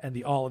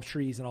the olive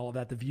trees and all of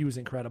that. The view is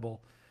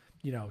incredible,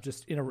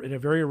 just in a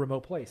very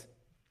remote place.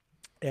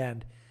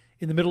 And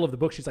in the middle of the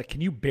book, she's like,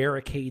 "Can you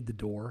barricade the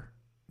door?"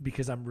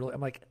 Because I'm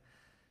like,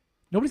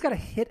 nobody's got a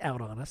hit out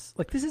on us.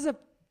 Like this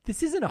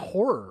isn't a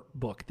horror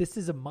book. This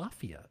is a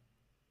mafia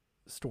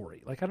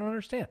story. Like I don't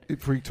understand.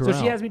 It freaked her out.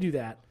 So she has me do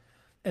that.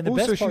 And the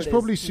also, best part she's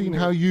probably seen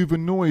how you've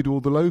annoyed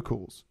all the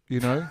locals.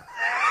 Yeah,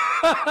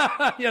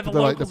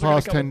 the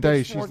past 10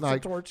 days,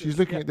 she's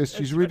looking at this,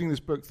 she's reading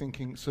this book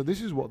thinking, so this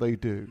is what they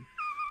do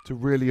to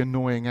really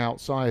annoying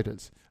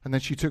outsiders. And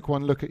then she took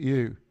one look at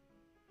you,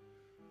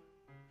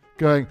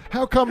 going,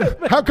 how come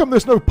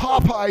there's no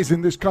Popeyes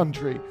in this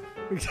country?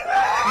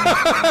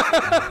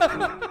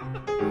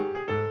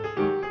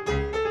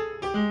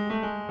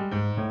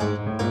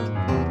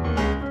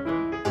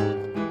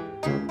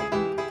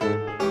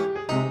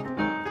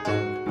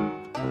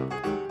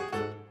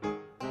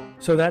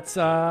 So that's,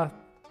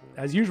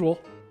 as usual,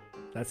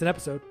 that's an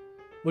episode.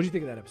 What do you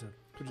think of that episode?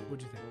 What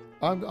do you think?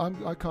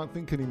 I can't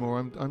think anymore.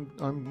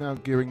 I'm now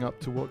gearing up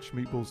to watch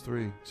Meatballs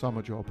 3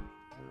 Summer Job.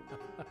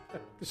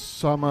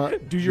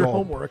 Do your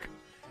homework.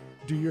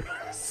 Do your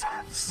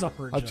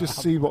summer job. I've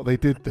just seen what they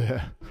did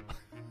there.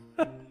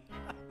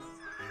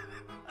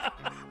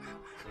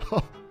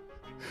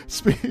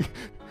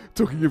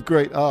 Talking of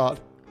great art.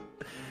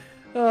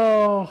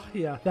 Oh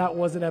yeah, that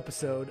was an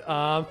episode.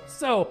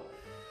 So.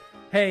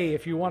 Hey,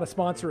 if you want to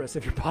sponsor us,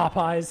 if you're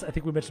Popeyes, I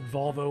think we mentioned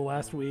Volvo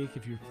last week.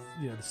 If you're,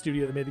 the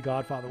studio that made The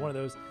Godfather, one of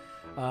those.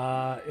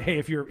 Hey,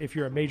 if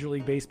you're a Major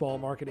League Baseball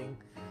marketing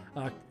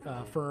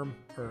firm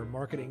or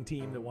marketing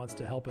team that wants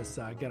to help us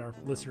get our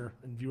listener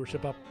and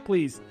viewership up,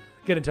 please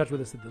get in touch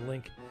with us at the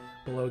link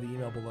below, the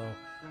email below,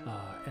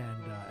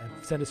 and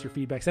send us your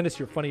feedback. Send us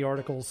your funny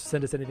articles.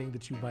 Send us anything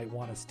that you might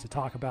want us to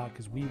talk about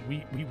because we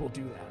will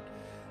do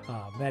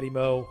that. Matty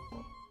Mo,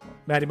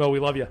 we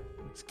love you.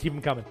 Just keep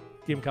them coming.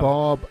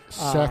 Bob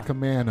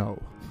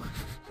Sacamano.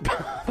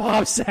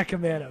 Bob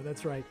Sacamano,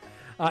 that's right.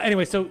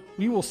 Anyway, so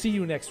we will see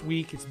you next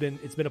week. It's been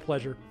a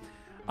pleasure.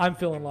 I'm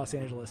Phil in Los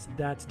Angeles.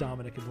 That's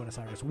Dominic in Buenos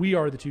Aires. We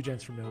are the two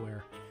gents from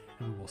nowhere,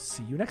 and we will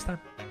see you next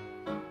time.